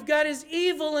 all you've got is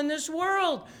evil in this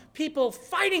world. People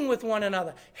fighting with one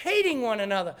another, hating one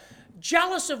another,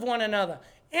 jealous of one another,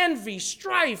 envy,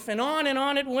 strife, and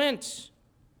on it went.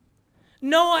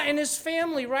 Noah and his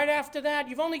family right after that,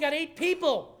 you've only got 8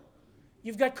 people.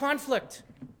 You've got conflict.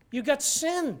 You've got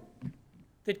sin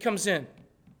that comes in.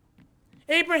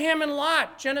 Abraham and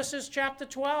Lot, Genesis chapter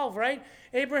 12, right?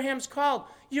 Abraham's called.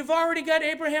 You've already got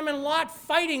Abraham and Lot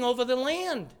fighting over the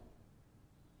land.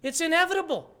 It's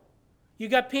inevitable. You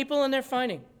got people and they're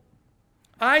fighting.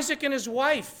 Isaac and his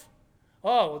wife.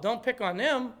 Oh, well, don't pick on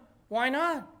them. Why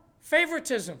not?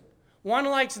 Favoritism. One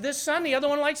likes this son, the other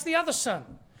one likes the other son.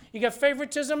 You got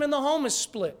favoritism and the home is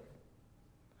split.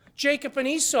 Jacob and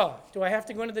Esau. Do I have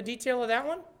to go into the detail of that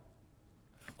one?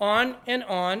 On and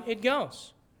on it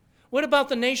goes. What about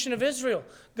the nation of Israel?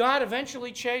 God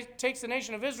eventually takes the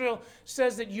nation of Israel,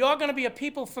 says that you're going to be a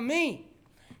people for me.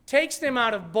 Takes them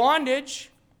out of bondage,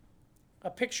 a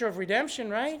picture of redemption,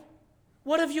 right?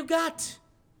 What have you got?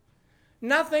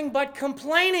 Nothing but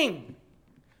complaining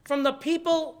from the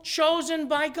people chosen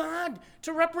by God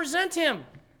to represent him.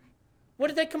 What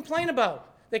did they complain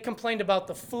about? They complained about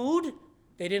the food.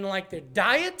 They didn't like their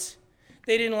diet.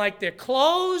 They didn't like their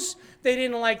clothes. They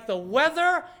didn't like the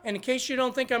weather. And in case you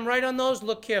don't think I'm right on those,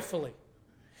 look carefully.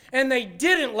 And they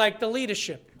didn't like the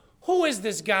leadership. Who is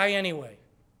this guy anyway?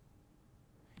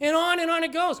 And on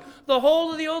it goes. The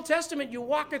whole of the Old Testament, you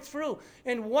walk it through.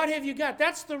 And what have you got?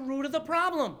 That's the root of the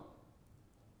problem.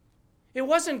 It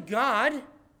wasn't God.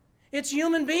 It's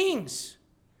human beings.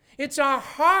 It's our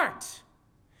heart.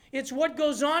 It's what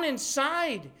goes on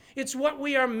inside. It's what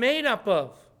we are made up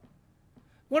of.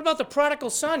 What about the prodigal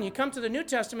son? You come to the New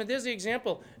Testament, there's the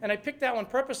example. And I picked that one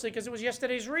purposely because it was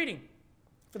yesterday's reading,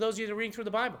 for those of you that are reading through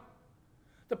the Bible.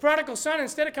 The prodigal son,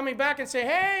 instead of coming back and say,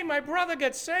 hey, my brother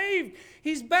got saved.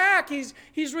 He's back.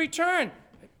 He's returned.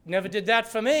 Never did that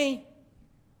for me.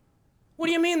 What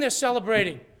do you mean they're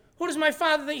celebrating? Who does my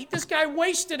father think? This guy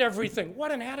wasted everything.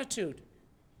 What an attitude.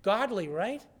 Godly,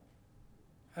 right?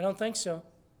 I don't think so.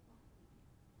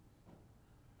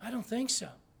 I don't think so.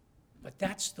 But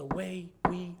that's the way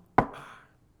we are.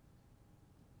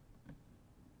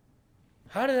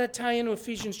 How did that tie into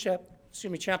Ephesians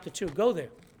chapter 2? Go there.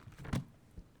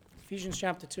 Ephesians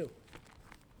chapter 2.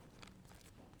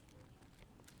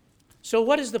 So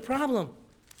what is the problem?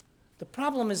 The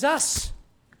problem is us.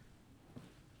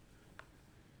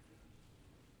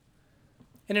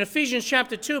 And in Ephesians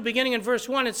chapter 2, beginning in verse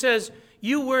 1, it says,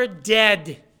 you were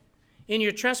dead in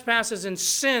your trespasses and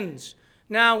sins.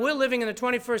 Now, we're living in the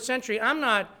 21st century.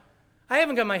 I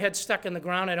haven't got my head stuck in the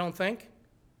ground, I don't think.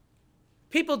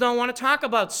 People don't want to talk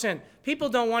about sin. People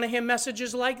don't want to hear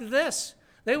messages like this.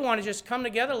 They want to just come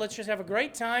together, let's just have a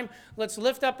great time, let's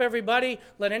lift up everybody,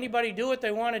 let anybody do what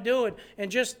they want to do,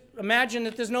 and just imagine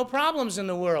that there's no problems in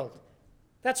the world.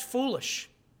 That's foolish.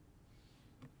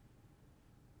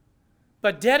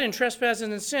 But dead in trespasses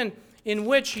and sin, in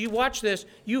which, you watch this,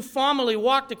 you formerly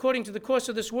walked according to the course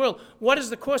of this world. What is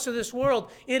the course of this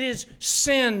world? It is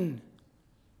sin.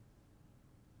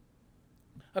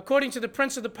 According to the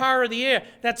prince of the power of the air,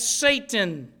 that's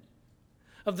Satan,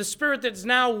 of the spirit that's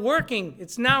now working.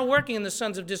 It's now working in the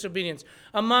sons of disobedience,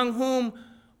 among whom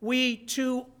we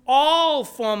too all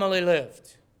formerly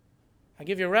lived. I'll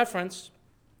give you a reference.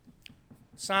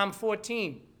 Psalm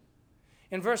 14,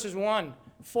 in verses 1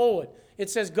 forward. It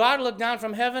says, God looked down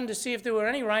from heaven to see if there were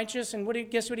any righteous, and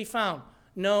guess what he found?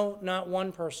 No, not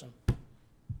one person.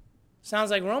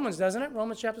 Sounds like Romans, doesn't it?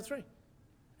 Romans chapter 3.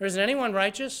 There isn't anyone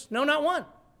righteous? No, not one.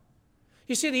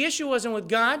 You see, the issue wasn't with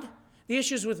God. The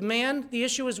issue is with man. The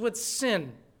issue is with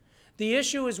sin. The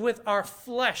issue is with our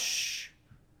flesh.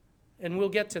 And we'll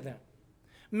get to that.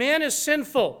 Man is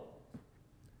sinful.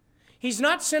 He's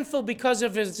not sinful because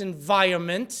of his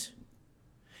environment.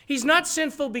 He's not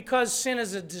sinful because sin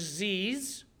is a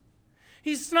disease.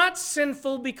 He's not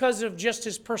sinful because of just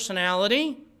his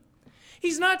personality.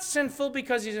 He's not sinful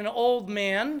because he's an old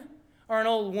man or an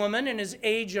old woman and his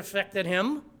age affected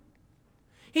him.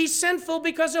 He's sinful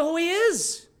because of who he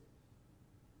is.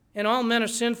 And all men are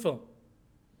sinful.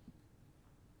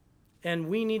 And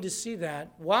we need to see that.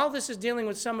 While this is dealing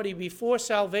with somebody before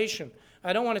salvation,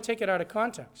 I don't want to take it out of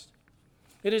context.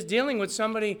 It is dealing with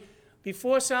somebody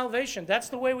before salvation. That's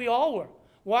the way we all were,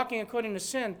 walking according to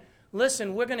sin.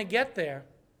 Listen, we're going to get there.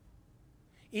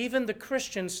 Even the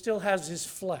Christian still has his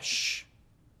flesh.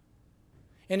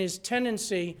 And his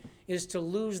tendency is to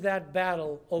lose that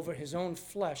battle over his own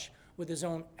flesh with his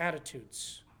own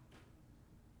attitudes,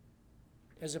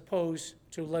 as opposed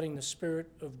to letting the Spirit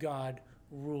of God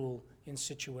rule in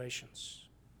situations.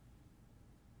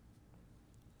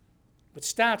 It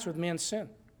starts with man's sin.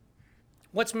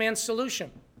 What's man's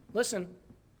solution? Listen,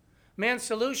 man's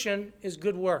solution is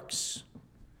good works.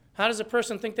 How does a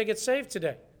person think they get saved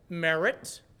today?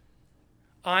 Merit.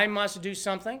 I must do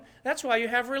something. That's why you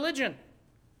have religion.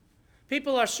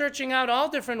 People are searching out all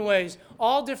different ways,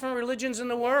 all different religions in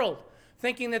the world,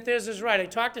 thinking that theirs is right. I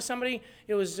talked to somebody,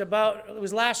 it was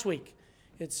last week.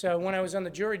 It's when I was on the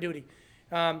jury duty.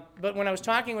 But when I was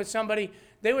talking with somebody,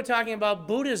 they were talking about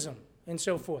Buddhism and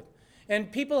so forth.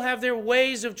 And people have their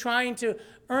ways of trying to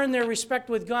earn their respect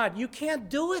with God. You can't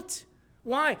do it.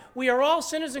 Why? We are all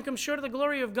sinners and come short of the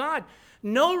glory of God.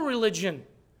 No religion,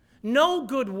 No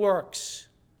good works.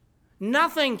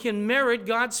 Nothing can merit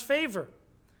God's favor.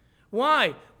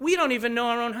 Why? We don't even know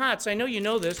our own hearts. I know you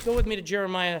know this. Go with me to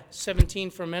Jeremiah 17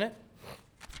 for a minute.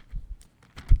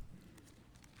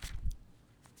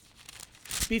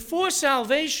 Before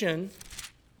salvation,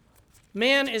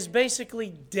 man is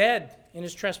basically dead in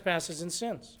his trespasses and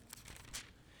sins.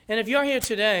 And if you're here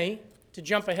today, to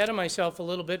jump ahead of myself a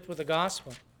little bit with the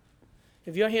gospel,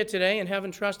 if you're here today and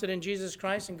haven't trusted in Jesus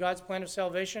Christ and God's plan of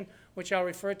salvation, which I'll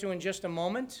refer to in just a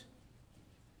moment,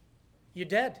 you're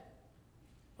dead.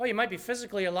 Oh, you might be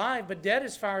physically alive, but dead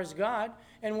as far as God.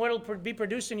 And what will be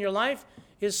produced in your life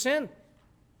is sin.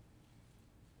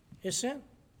 Is sin.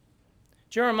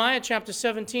 Jeremiah chapter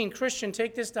 17. Christian,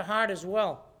 take this to heart as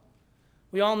well.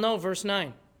 We all know verse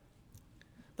 9.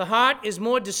 The heart is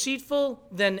more deceitful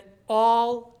than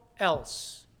all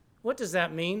else. What does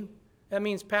that mean? That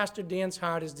means Pastor Dan's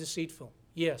heart is deceitful.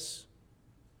 Yes.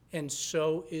 And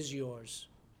so is yours.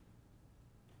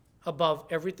 Above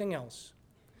everything else.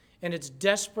 And it's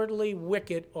desperately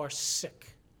wicked or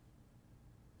sick.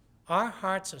 Our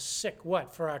hearts are sick.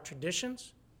 What? For our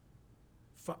traditions?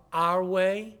 For our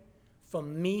way? For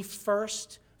me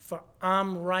first? For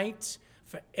I'm right?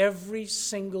 For every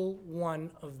single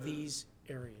one of these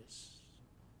areas.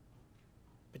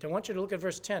 But I want you to look at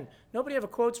verse 10. Nobody ever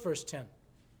quotes verse 10. It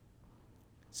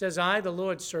says, I, the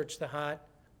Lord, search the heart.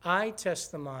 I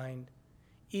test the mind,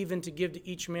 even to give to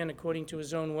each man according to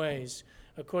his own ways,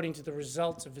 according to the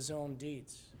results of his own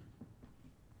deeds.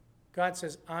 God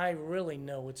says, I really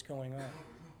know what's going on.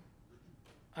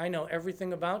 I know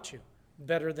everything about you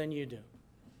better than you do.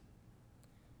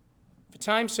 For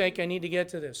time's sake, I need to get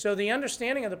to this. So the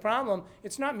understanding of the problem,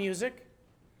 it's not music.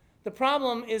 The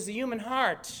problem is the human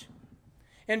heart.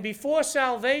 And before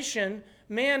salvation,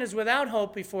 man is without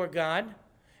hope before God.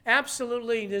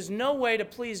 Absolutely, there's no way to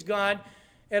please God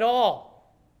at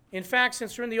all. In fact,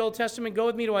 since we're in the Old Testament, go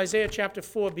with me to Isaiah chapter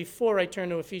 4 before I turn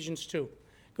to Ephesians 2.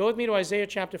 Go with me to Isaiah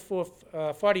chapter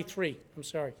 4, 43. I'm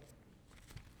sorry.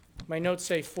 My notes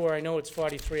say 4. I know it's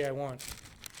 43 I want.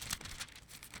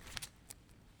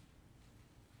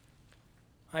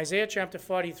 Isaiah chapter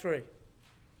 43,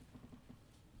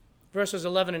 verses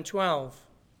 11 and 12.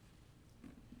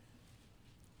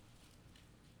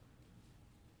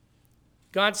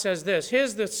 God says this.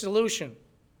 Here's the solution.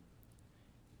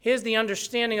 Here's the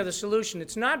understanding of the solution.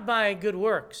 It's not by good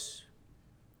works.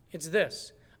 It's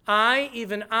this. I,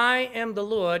 even I, am the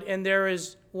Lord, and there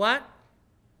is what?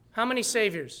 How many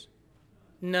saviors?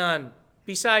 None.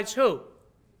 Besides who?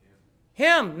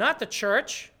 Him, not the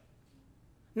church,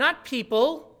 not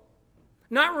people,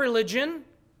 not religion.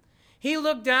 He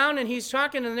looked down and he's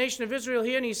talking to the nation of Israel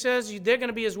here, and he says they're going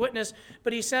to be his witness,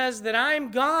 but he says that I'm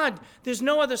God. There's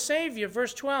no other Savior.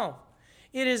 Verse 12.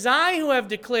 It is I who have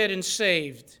declared and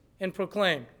saved and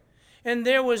proclaimed, and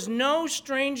there was no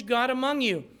strange God among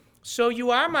you. So you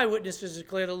are my witnesses,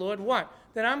 declare the Lord. What?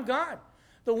 That I'm God.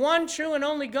 The one true and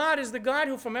only God is the God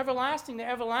who from everlasting to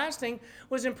everlasting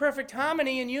was in perfect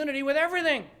harmony and unity with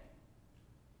everything.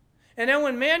 And then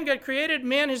when man got created,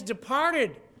 man has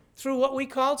departed through what we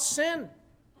call sin.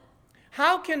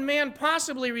 How can man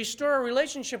possibly restore a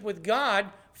relationship with God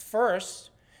first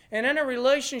and then a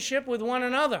relationship with one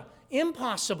another?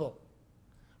 Impossible.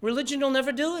 Religion will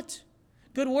never do it.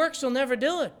 Good works will never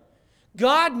do it.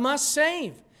 God must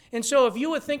save. And so if you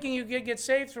were thinking you could get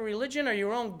saved through religion or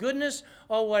your own goodness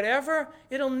or whatever,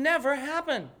 it'll never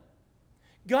happen.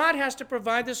 God has to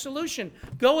provide the solution.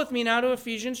 Go with me now to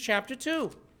Ephesians chapter 2.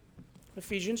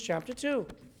 Ephesians chapter 2.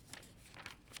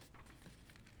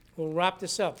 We'll wrap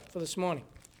this up for this morning.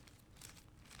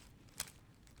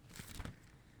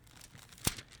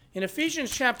 In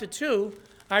Ephesians chapter 2,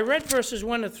 I read verses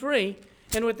 1 to 3,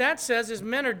 and what that says is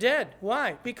men are dead.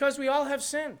 Why? Because we all have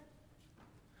sinned.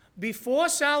 Before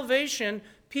salvation,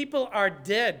 people are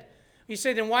dead. You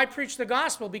say, then why preach the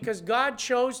gospel? Because God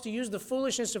chose to use the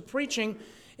foolishness of preaching,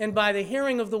 and by the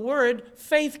hearing of the word,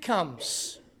 faith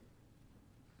comes.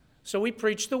 So we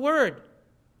preach the word.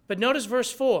 But notice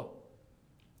verse 4.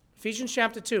 Ephesians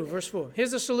chapter 2, verse 4.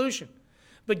 Here's the solution.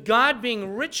 But God,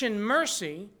 being rich in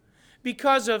mercy,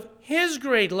 because of his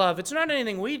great love, it's not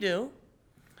anything we do,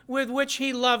 with which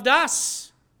he loved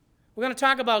us. We're going to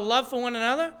talk about love for one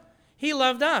another. He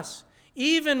loved us.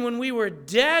 Even when we were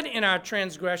dead in our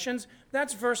transgressions,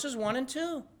 that's verses 1 and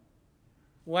 2.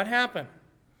 What happened?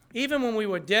 Even when we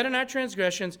were dead in our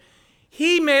transgressions,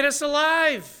 he made us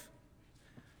alive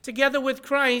together with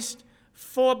Christ.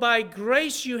 For by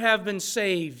grace you have been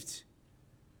saved.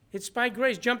 It's by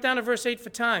grace. Jump down to verse 8 for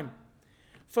time.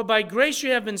 For by grace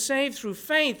you have been saved through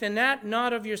faith, and that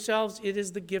not of yourselves. It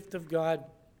is the gift of God,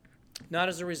 not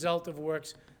as a result of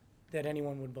works, that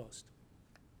anyone would boast.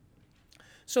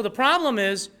 So the problem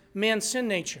is man's sin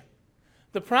nature.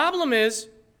 The problem is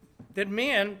that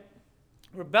man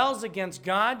rebels against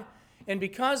God, and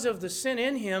because of the sin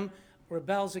in him,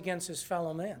 rebels against his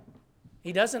fellow man.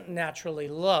 He doesn't naturally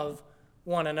love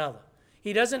one another.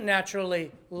 He doesn't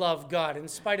naturally love God, in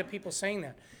spite of people saying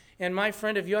that. And my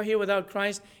friend, if you're here without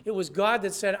Christ, it was God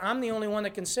that said, I'm the only one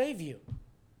that can save you.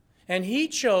 And he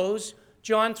chose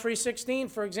John 3:16,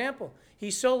 for example. He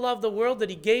so loved the world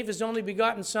that he gave his only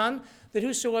begotten Son, that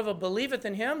whosoever believeth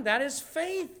in him, that is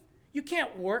faith. You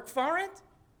can't work for it.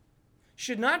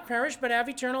 Should not perish, but have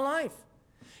eternal life.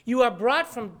 You are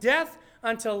brought from death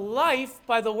unto life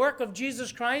by the work of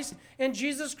Jesus Christ and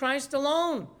Jesus Christ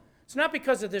alone. It's not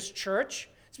because of this church.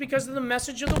 It's because of the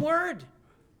message of the Word.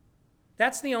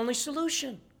 That's the only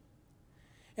solution.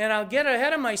 And I'll get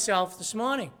ahead of myself this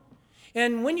morning.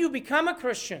 And when you become a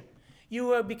Christian,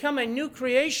 you become a new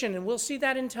creation, and we'll see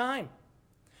that in time.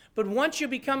 But once you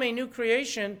become a new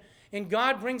creation and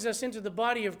God brings us into the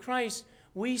body of Christ,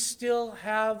 we still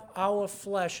have our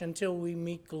flesh until we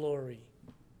meet glory.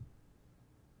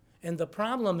 And the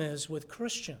problem is with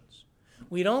Christians,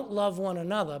 we don't love one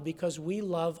another because we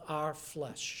love our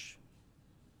flesh.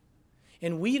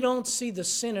 And we don't see the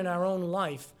sin in our own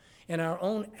life and our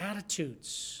own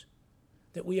attitudes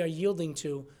that we are yielding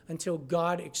to until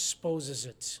God exposes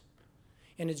it.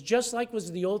 And it's just like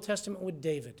was the Old Testament with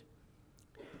David.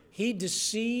 He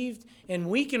deceived, and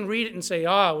we can read it and say,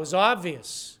 it was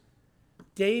obvious.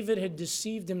 David had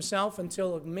deceived himself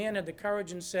until a man had the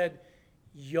courage and said,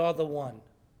 you're the one.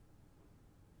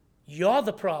 You're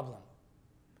the problem.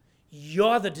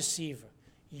 You're the deceiver.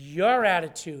 Your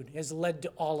attitude has led to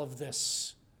all of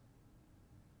this.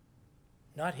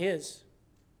 Not his.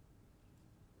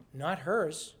 Not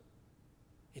hers.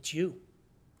 It's you.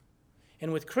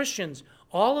 And with Christians,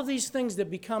 all of these things that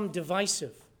become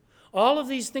divisive, all of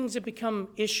these things that become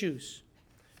issues,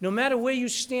 no matter where you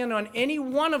stand on any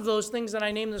one of those things that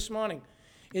I named this morning,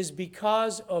 is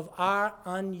because of our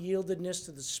unyieldedness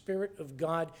to the Spirit of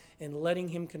God and letting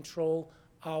Him control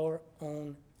our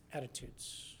own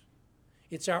attitudes.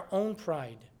 It's our own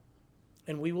pride,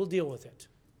 and we will deal with it,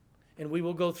 and we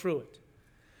will go through it.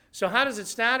 So how does it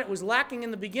start? It was lacking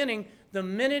in the beginning the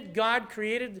minute God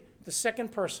created the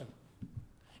second person.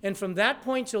 And from that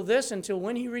point till this, until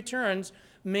when He returns,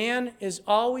 man has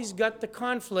always got the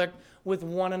conflict with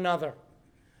one another.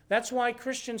 That's why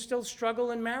Christians still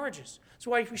struggle in marriages. That's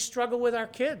why we struggle with our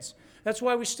kids. That's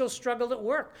why we still struggle at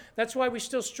work. That's why we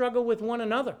still struggle with one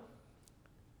another.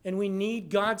 And we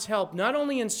need God's help, not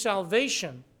only in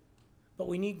salvation, but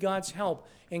we need God's help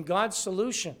and God's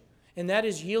solution. And that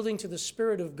is yielding to the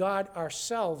Spirit of God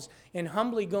ourselves and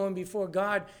humbly going before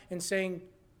God and saying,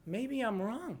 maybe I'm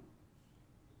wrong.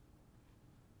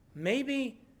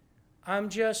 Maybe I'm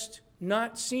just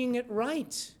not seeing it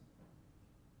right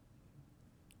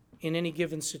in any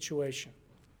given situation.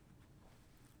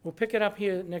 We'll pick it up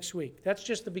here next week. That's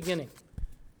just the beginning.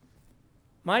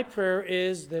 My prayer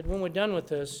is that when we're done with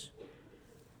this,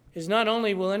 is not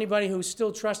only will anybody who's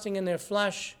still trusting in their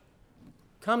flesh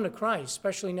come to Christ,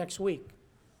 especially next week,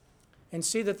 and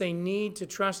see that they need to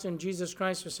trust in Jesus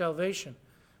Christ for salvation,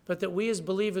 but that we as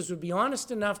believers would be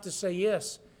honest enough to say,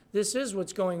 yes, this is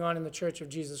what's going on in the Church of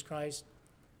Jesus Christ.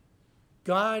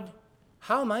 God,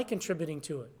 how am I contributing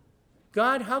to it?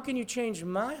 God, how can you change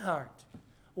my heart?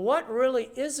 What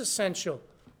really is essential?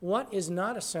 What is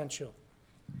not essential?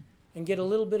 And get a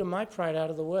little bit of my pride out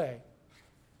of the way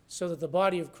so that the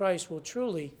body of Christ will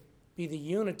truly be the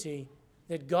unity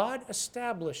that God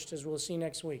established, as we'll see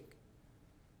next week.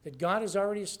 That God has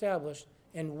already established,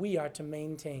 and we are to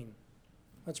maintain.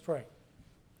 Let's pray.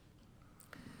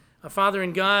 Our Father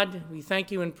in God, we thank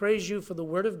you and praise you for the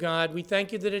Word of God. We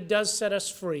thank you that it does set us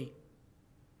free.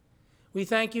 We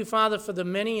thank you, Father, for the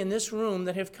many in this room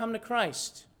that have come to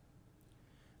Christ,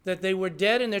 that they were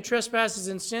dead in their trespasses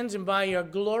and sins, and by your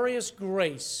glorious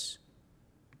grace,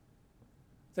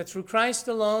 that through Christ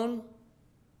alone,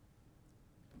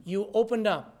 you opened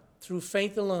up, through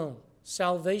faith alone,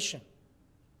 salvation,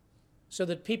 so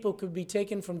that people could be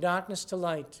taken from darkness to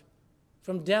light,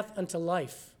 from death unto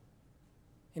life,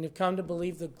 and have come to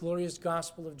believe the glorious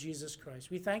gospel of Jesus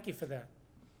Christ. We thank you for that.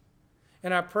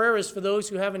 And our prayer is for those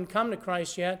who haven't come to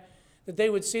Christ yet, that they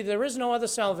would see there is no other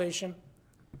salvation.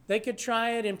 They could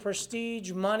try it in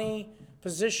prestige, money,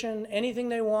 position, anything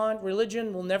they want.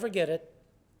 Religion will never get it.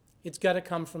 It's got to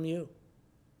come from you.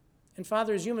 And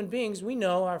Father, as human beings, we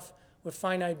know we're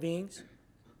finite beings.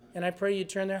 And I pray you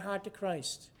turn their heart to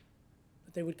Christ,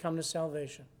 that they would come to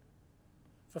salvation.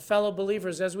 For fellow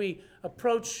believers, as we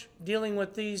approach dealing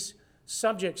with these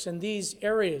subjects and these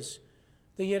areas,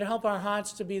 that you'd help our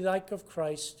hearts to be like of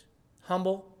Christ,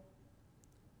 humble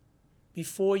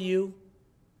before you,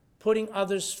 putting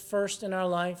others first in our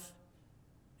life,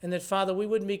 and that, Father, we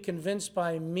wouldn't be convinced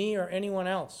by me or anyone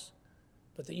else,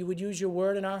 but that you would use your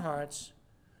word in our hearts,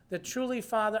 that truly,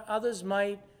 Father, others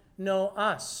might know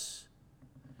us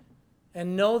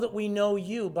and know that we know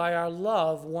you by our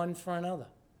love one for another,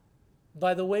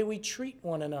 by the way we treat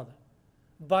one another,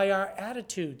 by our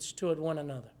attitudes toward one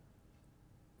another,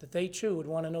 that they too would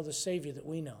want to know the Savior that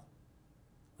we know.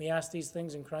 We ask these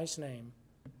things in Christ's name.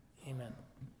 Amen.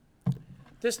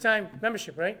 This time,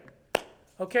 membership, right?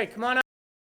 Okay, come on up.